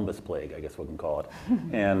the Columbus plague, I guess we can call it,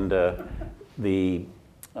 and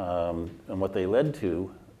what they led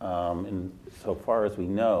to, so far as we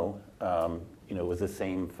know, was the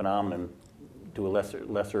same phenomenon to a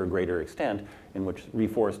lesser or greater extent, in which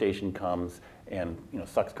reforestation comes and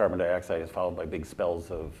sucks carbon dioxide, is followed by big spells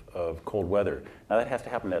of cold weather. Now that has to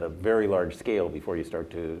happen at a very large scale before you start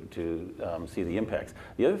to see the impacts.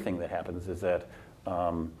 The other thing that happens is that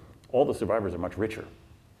all the survivors are much richer,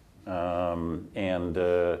 so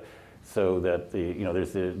that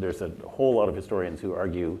there's a whole lot of historians who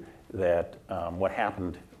argue that what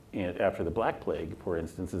happened after the Black Plague, for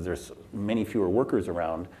instance, is there's many fewer workers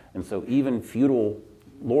around, and so even feudal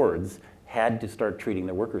lords had to start treating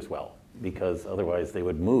their workers well, because otherwise they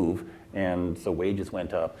would move, and so wages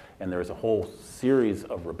went up, and there was a whole series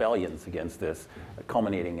of rebellions against this,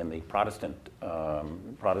 culminating in the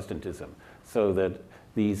Protestantism, so that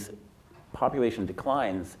these population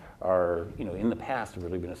declines are, in the past have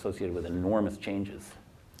really been associated with enormous changes.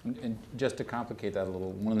 And just to complicate that a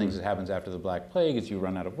little, one of the things that happens after the Black Plague is you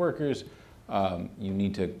run out of workers. You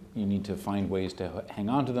need to find ways to hang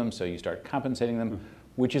on to them, so you start compensating them,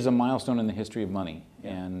 which is a milestone in the history of money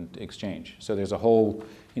and exchange. So there's a whole,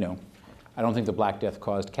 I don't think the Black Death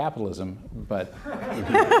caused capitalism, but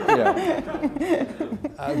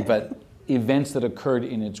but events that occurred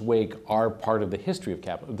in its wake are part of the history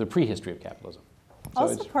of the prehistory of capitalism. So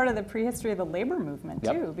also part of the prehistory of the labor movement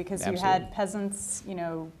too, because you had peasants,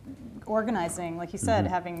 organizing, like you said,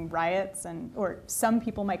 having riots, or some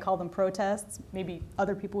people might call them protests, maybe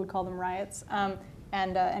other people would call them riots,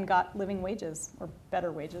 and got living wages or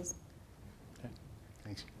better wages. Okay.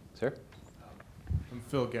 Thanks. Sir? I'm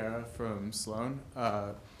Phil Guerra from Sloan.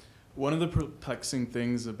 one of the perplexing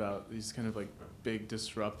things about these kind of like big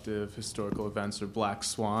disruptive historical events or black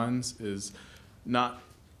swans is not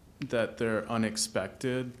that they're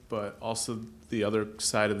unexpected, but also the other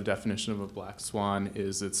side of the definition of a black swan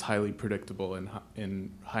is it's highly predictable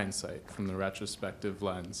in hindsight from the retrospective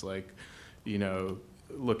lens. Like, you know,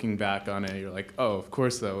 looking back on it, you're like, oh, of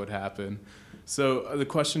course that would happen. So the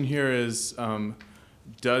question here is,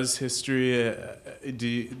 does history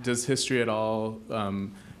at all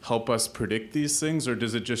help us predict these things, or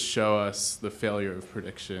does it just show us the failure of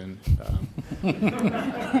prediction?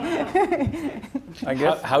 I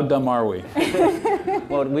guess. How dumb are we?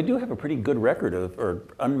 Well, we do have a pretty good record of, or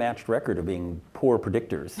unmatched record of being poor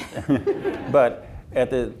predictors. But at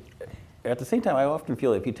the same time, I often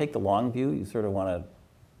feel if you take the long view, you sort of want to,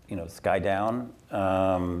 you know, sky down.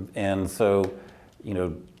 And so, you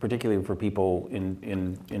know, particularly for people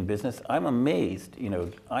in business, I'm amazed, you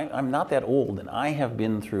know, I'm not that old, and I have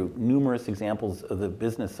been through numerous examples of the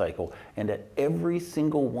business cycle, and at every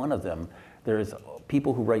single one of them, there's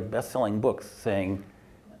people who write best-selling books saying,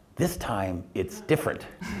 this time it's different.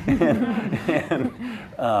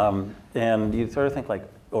 and you sort of think like,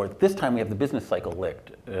 or this time we have the business cycle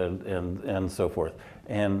licked, and so forth.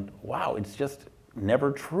 And wow, it's just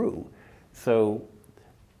never true. So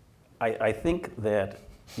I think that,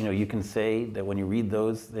 you know, you can say that when you read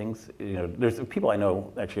those things, you know, there's people I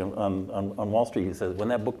know actually on Wall Street who says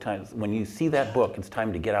when you see that book, it's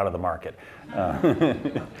time to get out of the market.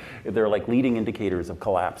 They're like leading indicators of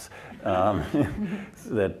collapse.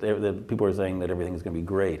 That people are saying that everything is going to be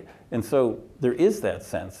great, and so there is that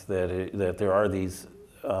sense that there are these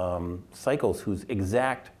cycles whose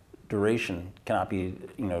exact duration cannot be,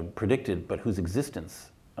 you know, predicted, but whose existence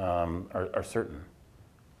are certain.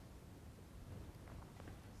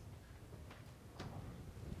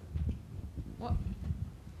 Well,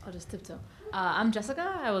 I'll just tiptoe. I'm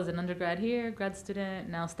Jessica. I was an undergrad here, grad student,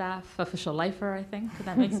 now staff, official lifer, I think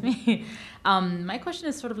that makes me. My question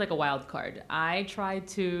is sort of like a wild card. I try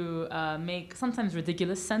to make sometimes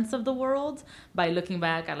ridiculous sense of the world by looking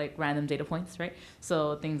back at like random data points, right?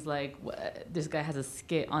 So things like this guy has a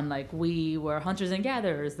skit on like, we were hunters and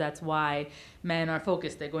gatherers. That's why men are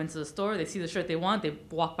focused. They go into the store, they see the shirt they want, they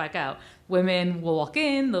walk back out. Women will walk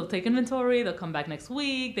in, they'll take inventory, they'll come back next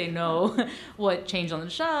week, they know what changed on the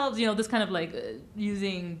shelves, you know, this kind of like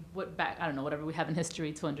using whatever we have in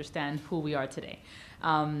history to understand who we are today.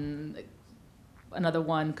 Another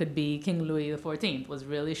one could be King Louis XIV was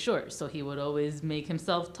really short, so he would always make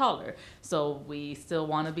himself taller. So we still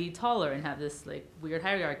want to be taller and have this like weird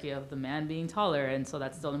hierarchy of the man being taller, and so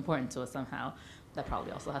that's still important to us somehow. That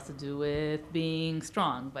probably also has to do with being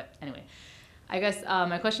strong, but anyway. I guess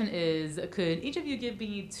my question is, could each of you give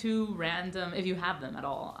me two random, if you have them at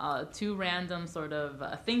all, two random sort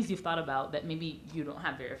of things you've thought about that maybe you don't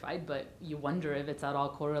have verified, but you wonder if it's at all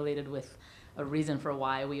correlated with a reason for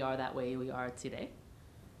why we are that way we are today?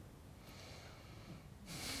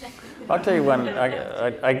 I'll tell you one.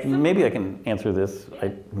 Maybe I can answer this.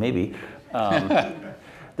 Maybe.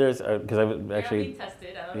 There's because I've actually. Being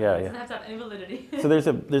tested. I don't know. It doesn't have to have any validity. So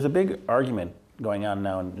there's a big argument going on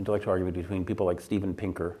now, an intellectual argument between people like Steven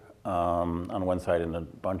Pinker on one side and a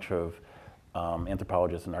bunch of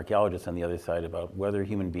anthropologists and archaeologists on the other side about whether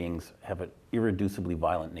human beings have an irreducibly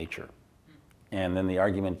violent nature. And then the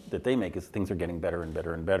argument that they make is things are getting better and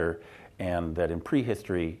better and better, and that in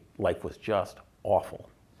prehistory, life was just awful.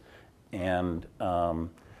 And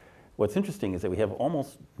what's interesting is that we have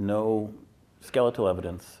almost no skeletal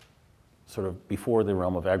evidence sort of before the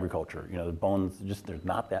realm of agriculture. You know, the bones, there's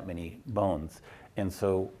not that many bones. And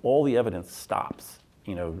so all the evidence stops,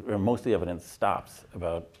 you know, or most of the evidence stops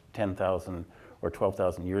about 10,000 or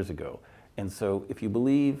 12,000 years ago. And so if you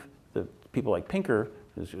believe that people like Pinker,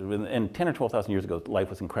 and 10 or 12,000 years ago, life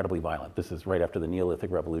was incredibly violent. This is right after the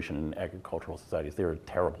Neolithic Revolution in agricultural societies. They were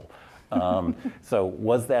terrible. So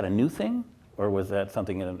was that a new thing, or was that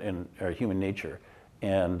something in our human nature?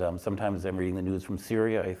 And sometimes I'm reading the news from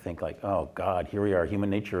Syria, I think like, oh God, here we are, human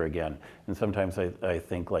nature again. And sometimes I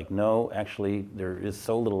think like, no, actually there is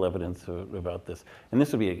so little evidence about this. And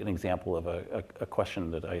this would be an example of a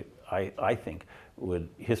question that I think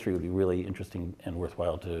history would be really interesting and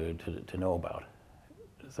worthwhile to know about.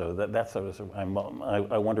 So that's sort of,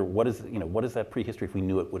 I wonder what is that prehistory, if we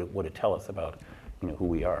knew it, would it tell us about, you know, who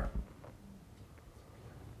we are?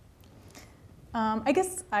 I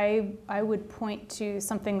guess I would point to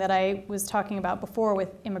something that I was talking about before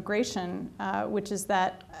with immigration, which is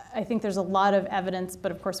that I think there's a lot of evidence,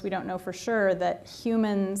 but of course we don't know for sure, that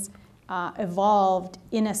humans evolved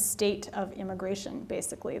in a state of immigration,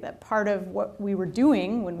 basically. That part of what we were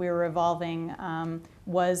doing when we were evolving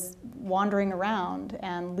was wandering around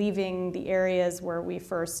and leaving the areas where we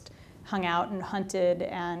first hung out and hunted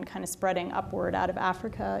and kind of spreading upward out of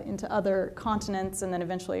Africa into other continents and then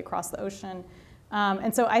eventually across the ocean.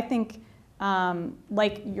 And so I think,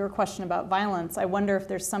 like your question about violence, I wonder if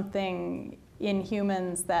there's something in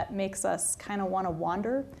humans that makes us kind of want to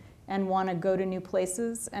wander and want to go to new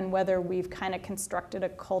places, and whether we've kind of constructed a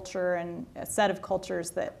culture and a set of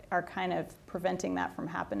cultures that are kind of preventing that from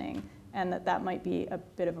happening, and that might be a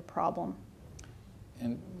bit of a problem.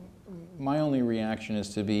 And my only reaction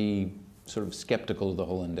is to be sort of skeptical of the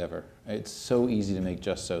whole endeavor. It's so easy to make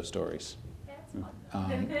just so stories.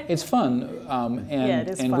 It's fun, and it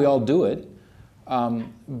is and fun. we all do it.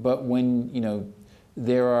 But when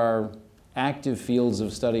there are active fields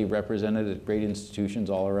of study represented at great institutions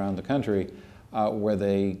all around the country,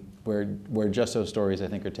 where just so stories, I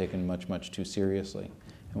think, are taken much, much too seriously.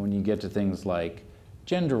 And when you get to things like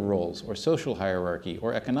gender roles or social hierarchy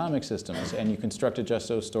or economic systems, and you construct a just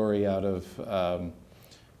so story out of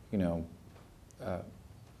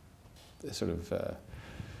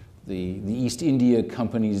the East India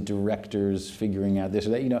Company's directors figuring out this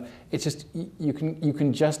or that. It's just you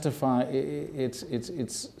can justify.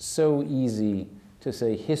 It's so easy to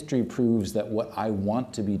say history proves that what I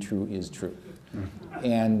want to be true is true,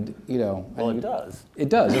 and Well, it does. It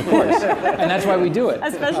does, of course, and that's why we do it.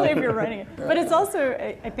 Especially if you're writing it. But it's also,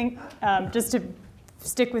 I think, just to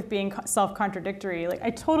stick with being self-contradictory. Like,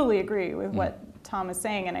 I totally agree with what Tom is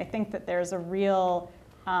saying, and I think that there's a real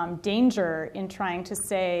danger in trying to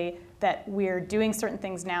say that we're doing certain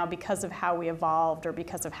things now because of how we evolved or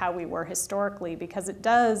because of how we were historically, because it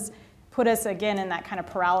does put us again in that kind of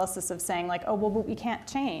paralysis of saying like, oh, well, but we can't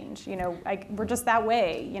change. We're just that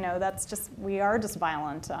way. We are just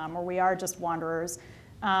violent, or we are just wanderers.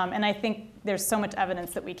 And I think there's so much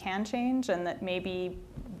evidence that we can change, and that maybe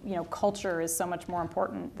culture is so much more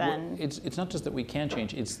important than. Well, it's not just that we can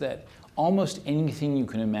change, it's that almost anything you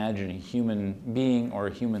can imagine a human being or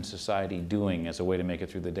a human society doing as a way to make it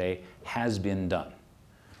through the day has been done.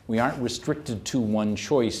 We aren't restricted to one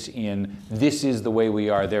choice in this is the way we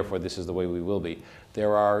are, therefore this is the way we will be.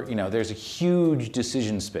 There's a huge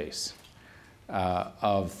decision space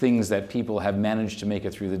of things that people have managed to make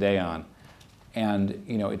it through the day on. And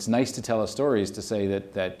it's nice to tell us stories to say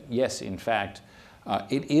that yes, in fact,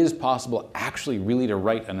 it is possible actually really to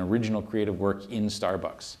write an original creative work in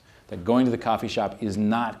Starbucks. That going to the coffee shop is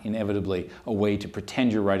not inevitably a way to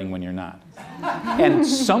pretend you're writing when you're not. And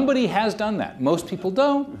somebody has done that. Most people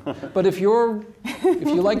don't. But if you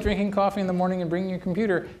like drinking coffee in the morning and bringing your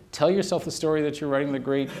computer, tell yourself the story that you're writing the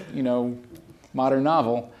great, modern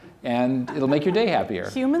novel, and it'll make your day happier.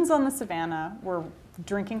 Humans on the savannah were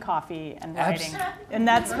drinking coffee and writing, and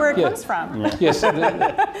that's where it comes from. Yeah. Yes,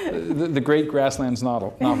 the great Grasslands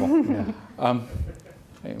novel. Yeah.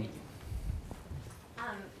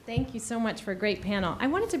 Thank you so much for a great panel. I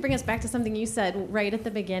wanted to bring us back to something you said right at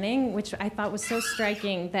the beginning, which I thought was so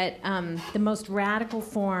striking, that the most radical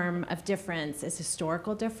form of difference is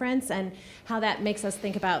historical difference, and how that makes us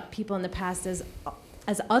think about people in the past as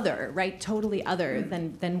other, right? Totally other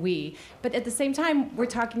than we. But at the same time, we're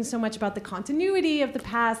talking so much about the continuity of the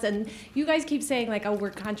past, and you guys keep saying like, oh, we're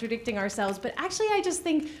contradicting ourselves. But actually, I just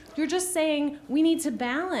think you're just saying we need to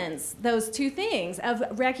balance those two things of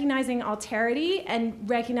recognizing alterity and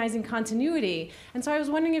recognizing continuity. And so I was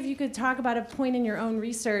wondering if you could talk about a point in your own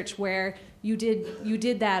research where you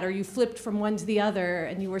did that, or you flipped from one to the other,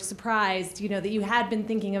 and you were surprised, that you had been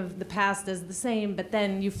thinking of the past as the same, but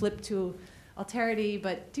then you flipped to alterity.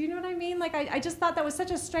 But do you know what I mean? Like, I just thought that was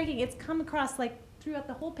such a striking. It's come across like throughout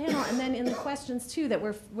the whole panel, and then in the questions too, that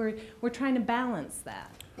we're trying to balance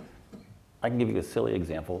that. I can give you a silly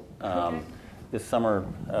example. Okay. This summer,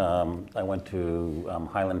 I went to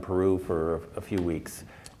Highland, Peru for a few weeks,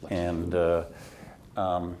 and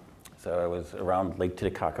so I was around Lake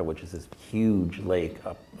Titicaca, which is this huge lake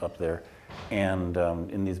up there, and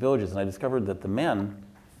in these villages, and I discovered that the men,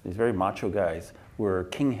 these very macho guys, were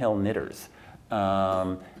king hell knitters,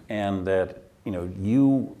 and that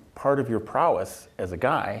part of your prowess as a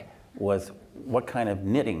guy was what kind of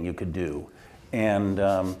knitting you could do, and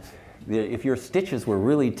if your stitches were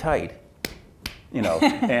really tight,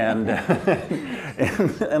 and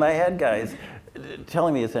and I had guys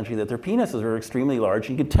telling me essentially that their penises were extremely large.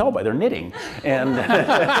 You could tell by their knitting, and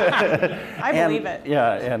I believe it.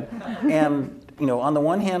 Yeah, and on the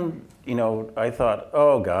one hand, you know, I thought,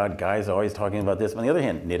 oh God, guys always talking about this. On the other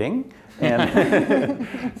hand, knitting. And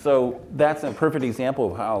so that's a perfect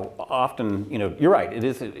example of how often, you know, you're right, it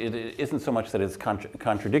isn't so much that it's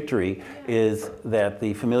contradictory, is that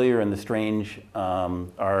the familiar and the strange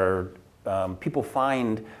people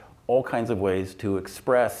find all kinds of ways to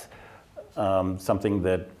express something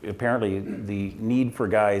that apparently the need for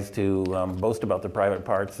guys to boast about their private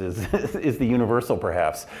parts is the universal,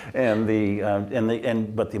 perhaps, but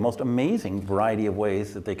the most amazing variety of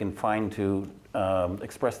ways that they can find to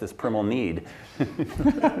express this primal need.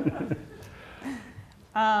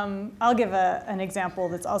 I'll give an example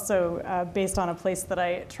that's also based on a place that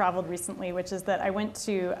I traveled recently, which is that I went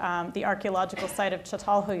to the archaeological site of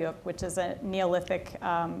Çatalhöyük, which is a Neolithic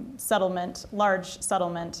settlement, large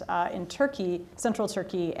settlement in Turkey, central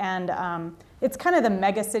Turkey, and it's kind of the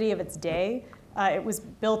mega city of its day. It was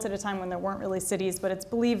built at a time when there weren't really cities, but it's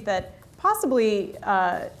believed that possibly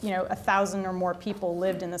 1,000 or more people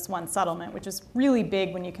lived in this one settlement, which is really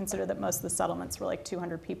big when you consider that most of the settlements were like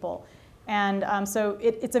 200 people. And so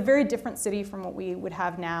it's a very different city from what we would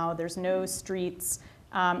have now. There's no streets.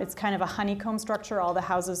 It's kind of a honeycomb structure. All the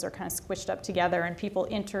houses are kind of squished up together, and people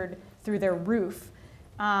entered through their roof.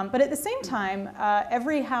 But at the same time,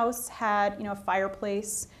 every house had a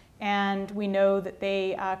fireplace, and we know that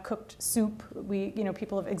they cooked soup.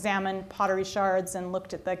 People have examined pottery shards and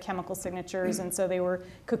looked at the chemical signatures, and so they were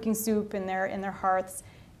cooking soup in their hearths.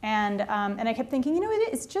 And I kept thinking,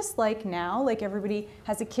 it's just like now, like everybody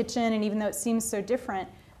has a kitchen, and even though it seems so different.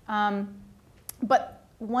 But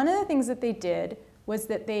one of the things that they did was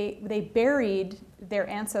that they buried their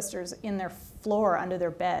ancestors in their floor under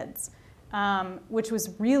their beds, which was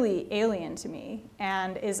really alien to me,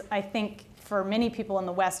 and is, I think, for many people in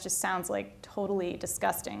the West, just sounds like totally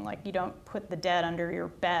disgusting. Like, you don't put the dead under your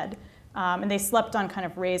bed. And they slept on kind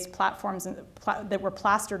of raised platforms that were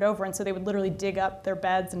plastered over, and so they would literally dig up their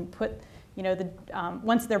beds and put,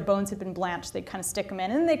 once their bones had been blanched, they'd kind of stick them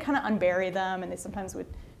in, and then they'd kind of unbury them, and they sometimes would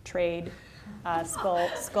trade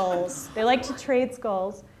skulls. They like to trade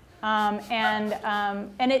skulls. And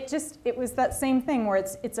it was that same thing where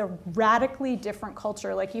it's a radically different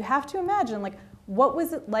culture. Like, you have to imagine, like, what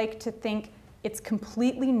was it like to think it's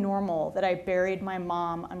completely normal that I buried my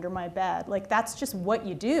mom under my bed? Like, that's just what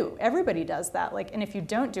you do. Everybody does that. Like, and if you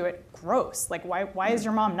don't do it, gross. Like, why is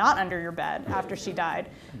your mom not under your bed after she died?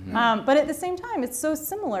 Mm-hmm. But at the same time, it's so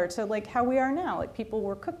similar to like how we are now. Like, people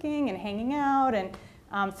were cooking and hanging out and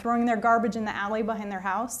throwing their garbage in the alley behind their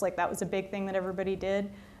house. Like, that was a big thing that everybody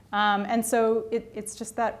did. And so it's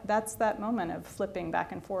just that's that moment of flipping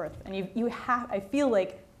back and forth. And I feel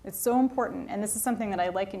like it's so important, and this is something that I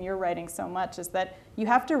like in your writing so much, is that you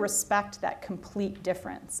have to respect that complete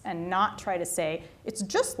difference and not try to say, it's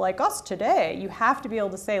just like us today. You have to be able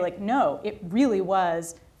to say, like, no, it really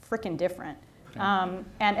was frickin' different. And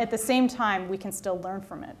at the same time, we can still learn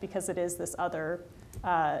from it because it is this other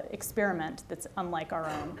experiment that's unlike our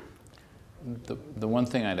own. The one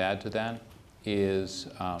thing I'd add to that is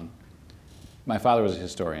my father was a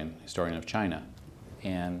historian of China,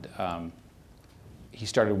 and he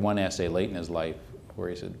started one essay late in his life where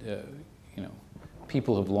he said,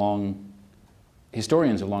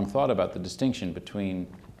 historians have long thought about the distinction between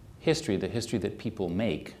history, the history that people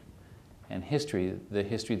make, and history, the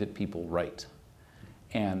history that people write.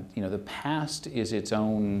 And the past is its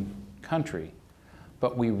own country,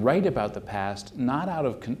 but we write about the past not out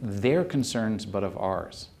of their concerns, but of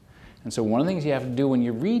ours. And so one of the things you have to do when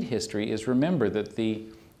you read history is remember that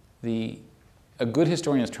a good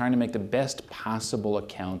historian is trying to make the best possible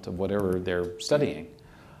account of whatever they're studying.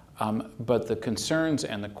 But the concerns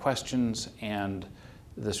and the questions and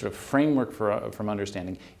the sort of framework from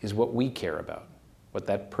understanding is what we care about. What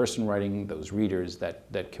that person writing, those readers,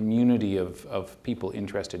 that community of people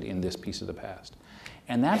interested in this piece of the past.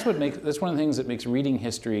 And that's one of the things that makes reading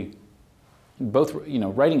history,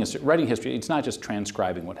 writing history, it's not just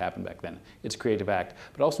transcribing what happened back then. It's a creative act,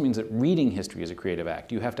 but it also means that reading history is a creative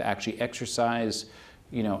act. You have to actually exercise,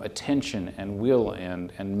 attention and will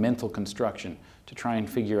and mental construction to try and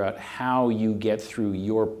figure out how you get through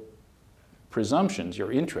your presumptions,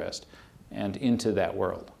 your interest, and into that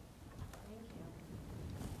world.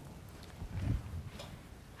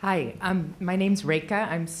 Hi, my name's Reka.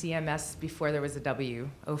 I'm CMS before there was a W,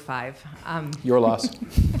 05. Your loss.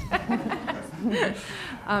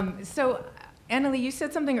 So, Annalee, you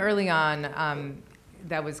said something early on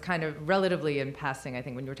that was kind of relatively in passing, I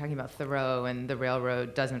think, when you were talking about Thoreau and the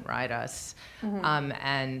railroad doesn't ride us, mm-hmm.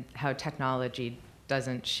 And how technology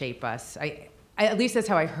doesn't shape us. At least that's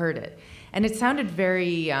how I heard it. And it sounded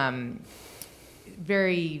very,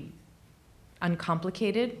 very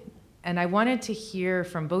uncomplicated And I wanted to hear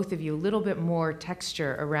from both of you a little bit more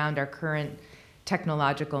texture around our current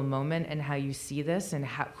technological moment and how you see this and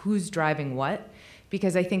who's driving what.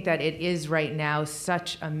 Because I think that it is right now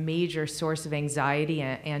such a major source of anxiety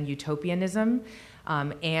and utopianism,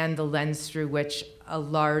 and the lens through which a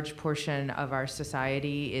large portion of our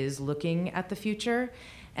society is looking at the future.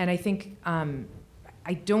 And I think,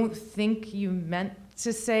 I don't think you meant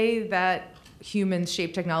to say that humans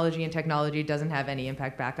shape technology and technology doesn't have any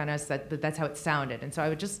impact back on us, but that's how it sounded. And so I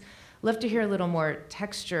would just love to hear a little more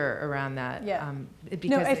texture around that. Yeah. Because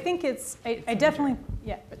no, I think I definitely,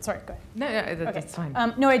 yeah, sorry, go ahead. No, that's fine.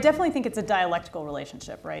 No, I definitely think it's a dialectical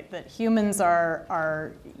relationship, right? That humans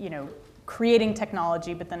are creating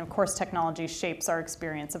technology, but then of course technology shapes our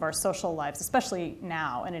experience of our social lives, especially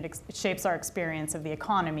now, and it shapes our experience of the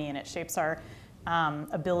economy, and it shapes our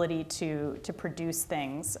ability to produce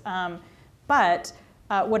things. But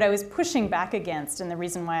what I was pushing back against, and the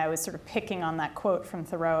reason why I was sort of picking on that quote from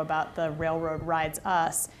Thoreau about the railroad rides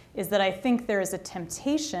us, is that I think there is a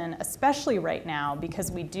temptation, especially right now,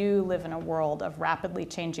 because we do live in a world of rapidly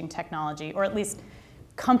changing technology, or at least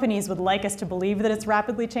companies would like us to believe that it's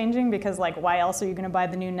rapidly changing, because like, why else are you going to buy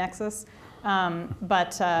the new Nexus?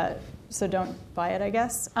 So don't buy it, I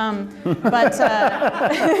guess. But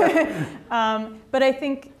I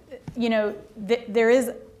think,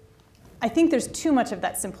 I think there's too much of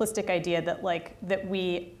that simplistic idea that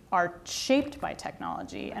we are shaped by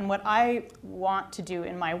technology. And what I want to do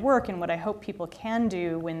in my work, and what I hope people can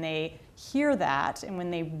do when they hear that and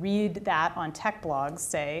when they read that on tech blogs,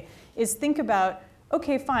 say, is think about,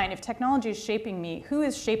 okay, fine, if technology is shaping me, who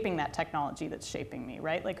is shaping that technology that's shaping me,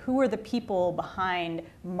 right? Like, who are the people behind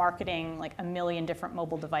marketing like 1 million different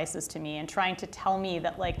mobile devices to me and trying to tell me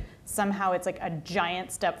that like somehow it's like a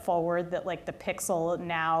giant step forward, that like the Pixel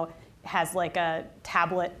now has like a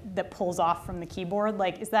tablet that pulls off from the keyboard?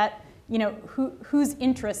 Like, is that, whose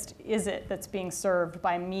interest is it that's being served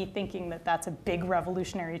by me thinking that that's a big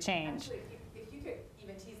revolutionary change? Actually, if you could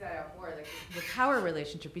even tease that out more, like the power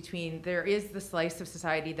relationship between, there is the slice of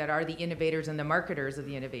society that are the innovators and the marketers of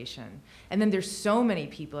the innovation. And then there's so many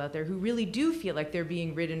people out there who really do feel like they're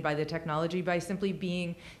being ridden by the technology by simply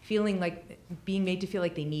being made to feel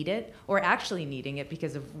like they need it, or actually needing it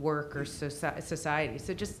because of work or society.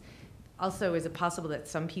 So just, also, is it possible that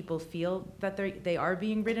some people feel that they are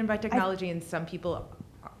being ridden by technology, and some people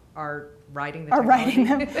are riding the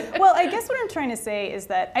technology? Well, I guess what I'm trying to say is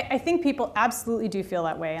that I think people absolutely do feel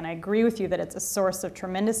that way, and I agree with you that it's a source of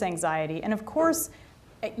tremendous anxiety. And of course,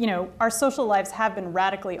 our social lives have been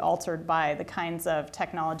radically altered by the kinds of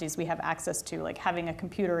technologies we have access to, like having a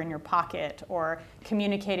computer in your pocket or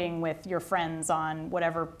communicating with your friends on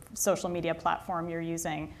whatever social media platform you're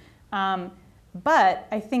using. But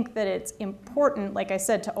I think that it's important, like I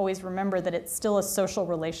said, to always remember that it's still a social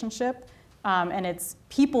relationship, and it's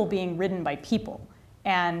people being ridden by people.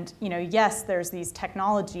 And yes, there's these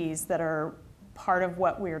technologies that are part of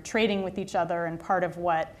what we're trading with each other, and part of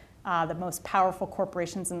what the most powerful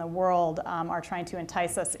corporations in the world are trying to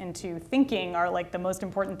entice us into thinking are like the most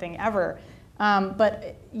important thing ever.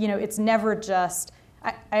 But it's never just.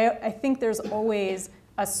 I think there's always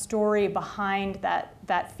a story behind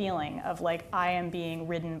that feeling of like, I am being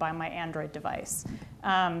ridden by my Android device.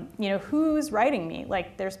 Who's writing me?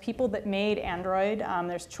 Like, there's people that made Android.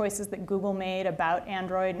 There's choices that Google made about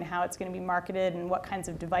Android and how it's going to be marketed and what kinds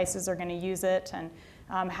of devices are going to use it, and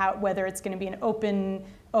whether it's going to be an open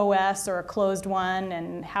OS or a closed one,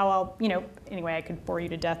 and how anyway, I could bore you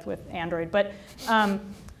to death with Android. But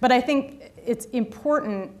I think it's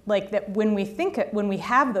important, like, that when we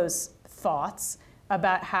have those thoughts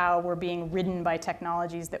about how we're being ridden by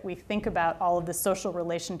technologies, that we think about all of the social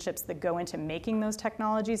relationships that go into making those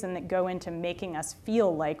technologies and that go into making us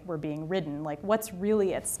feel like we're being ridden, like what's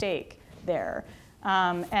really at stake there.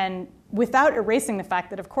 And without erasing the fact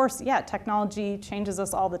that, of course, yeah, technology changes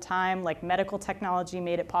us all the time. Like, medical technology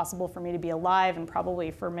made it possible for me to be alive, and probably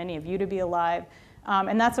for many of you to be alive.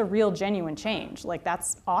 And that's a real, genuine change. Like,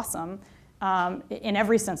 that's awesome in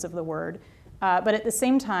every sense of the word. But at the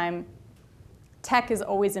same time, tech is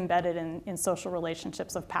always embedded in social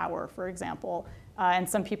relationships of power, for example. And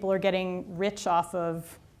some people are getting rich off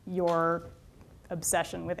of your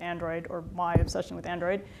obsession with Android, or my obsession with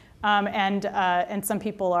Android. And some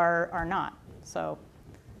people are not. So.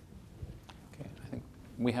 Okay, I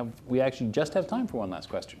think we actually just have time for one last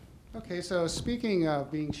question. Okay, so speaking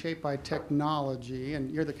of being shaped by technology, and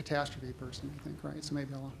you're the catastrophe person, I think, right? So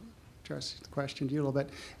maybe I'll address the question to you a little bit.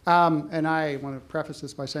 And I want to preface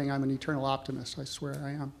this by saying I'm an eternal optimist. I swear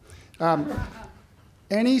I am.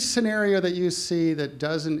 Any scenario that you see that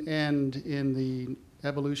doesn't end in the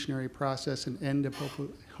evolutionary process and end of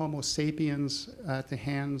Homo sapiens at the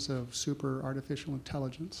hands of super artificial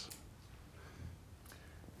intelligence?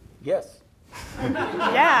 Yes.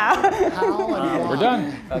 Yeah. How and why? We're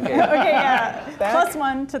done. Okay. Okay, yeah.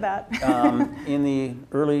 +1 to that. In the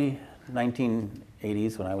early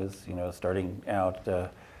 1980s, when I was, starting out,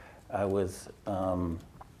 I was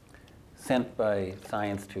sent by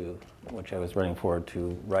Science, which I was running for,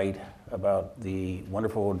 to write about the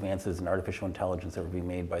wonderful advances in artificial intelligence that were being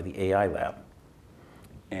made by the AI Lab.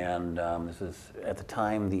 And this is, at the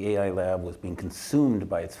time, the AI Lab was being consumed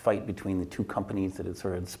by its fight between the two companies that had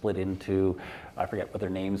sort of split into, I forget what their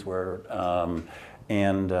names were,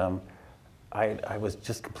 I was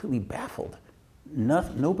just completely baffled.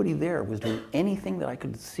 Nobody there was doing anything that I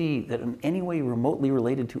could see that in any way remotely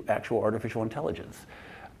related to actual artificial intelligence.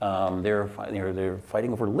 They're fighting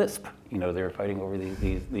over Lisp. They're fighting over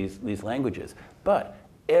these languages. But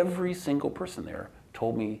every single person there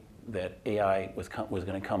told me that AI was going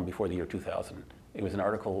to come before the year 2000. It was an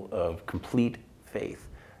article of complete faith,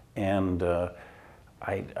 and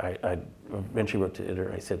I eventually wrote to the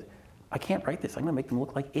editor. I said, I can't write this. I'm going to make them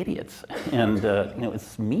look like idiots, and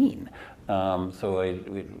it's mean. So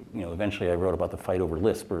eventually I wrote about the fight over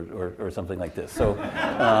Lisp or something like this. So,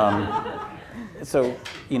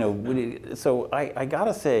 so I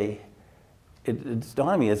gotta say, it's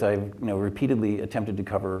dawned on me as I've repeatedly attempted to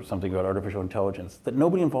cover something about artificial intelligence that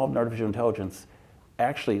nobody involved in artificial intelligence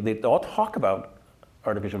actually, they all talk about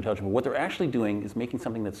artificial intelligence, but what they're actually doing is making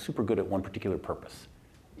something that's super good at one particular purpose.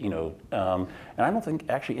 And I don't think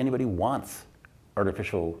actually anybody wants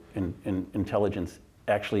artificial intelligence.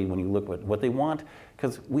 Actually, when you look at what they want,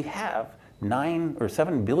 because we have 9 or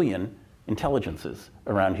 7 billion intelligences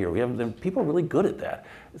around here. People are really good at that.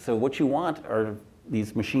 So what you want are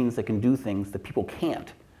these machines that can do things that people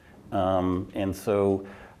can't. And so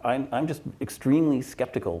I'm just extremely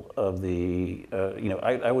skeptical of the,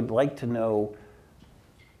 I would like to know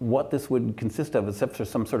what this would consist of, except for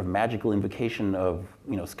some sort of magical invocation of,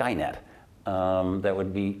 Skynet. That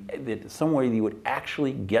would be some way you would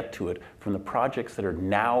actually get to it from the projects that are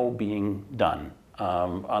now being done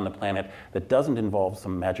on the planet that doesn't involve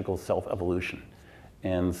some magical self-evolution.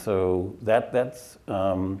 And so that's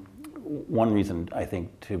one reason I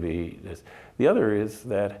think to be this. The other is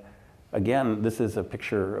that, again, this is a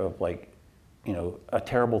picture of a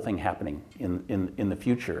terrible thing happening in the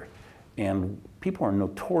future. And people are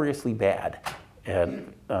notoriously bad at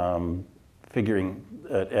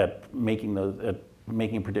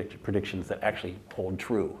making predictions that actually hold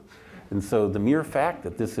true. And so the mere fact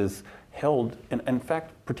that this is held, and in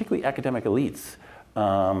fact, particularly academic elites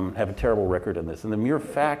have a terrible record in this. And the mere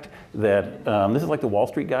fact that this is like the Wall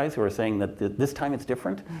Street guys who are saying that this time it's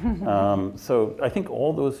different. So I think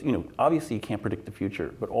all those, obviously you can't predict the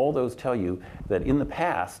future, but all those tell you that in the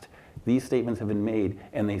past, these statements have been made,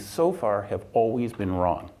 and they so far have always been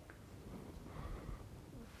wrong.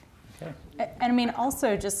 And I mean,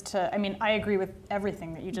 also I agree with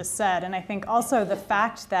everything that you just said. And I think also the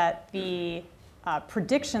fact that the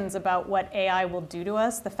predictions about what AI will do to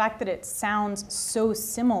us, the fact that it sounds so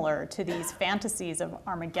similar to these fantasies of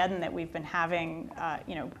Armageddon that we've been having,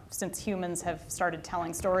 since humans have started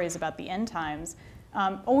telling stories about the end times,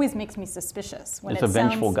 always makes me suspicious. When it's a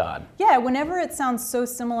vengeful God. Yeah, whenever it sounds so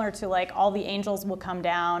similar to all the angels will come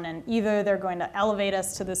down and either they're going to elevate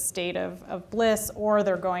us to this state of bliss or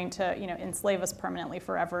they're going to enslave us permanently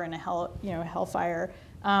forever in a hellfire.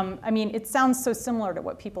 It sounds so similar to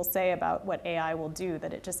what people say about what AI will do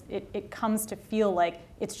that it comes to feel like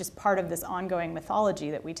it's just part of this ongoing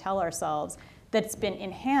mythology that we tell ourselves that's been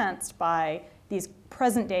enhanced by these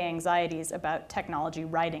present-day anxieties about technology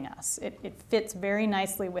righting us. It fits very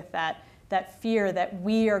nicely with that fear that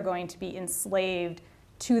we are going to be enslaved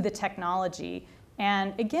to the technology.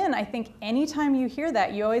 And again, I think anytime you hear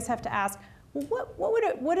that, you always have to ask, well, what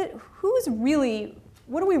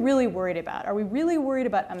are we really worried about? Are we really worried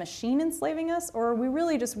about a machine enslaving us, or are we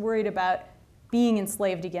really just worried about being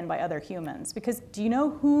enslaved again by other humans? Because do you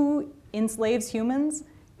know who enslaves humans?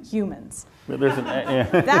 Humans. And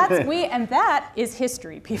that is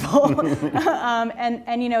history, people.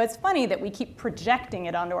 And it's funny that we keep projecting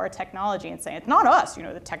it onto our technology and saying, it's not us,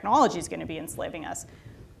 the technology is going to be enslaving us.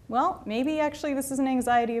 Well, maybe actually this is an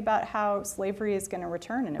anxiety about how slavery is going to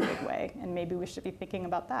return in a big way, and maybe we should be thinking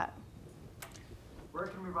about that. Where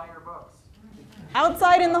can we buy your books?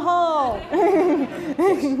 Outside in the hall.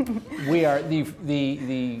 We are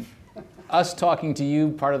the us talking to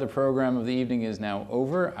you part of the program of the evening is now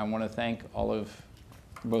over. I want to thank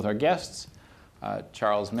both our guests,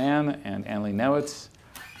 Charles Mann and Annalee Newitz.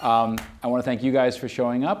 I want to thank you guys for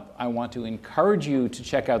showing up. I want to encourage you to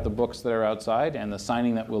check out the books that are outside and the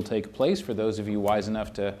signing that will take place for those of you wise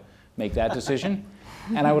enough to make that decision.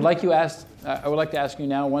 And I would like to ask you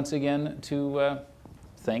now once again to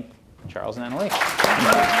thank Charles and Annalee.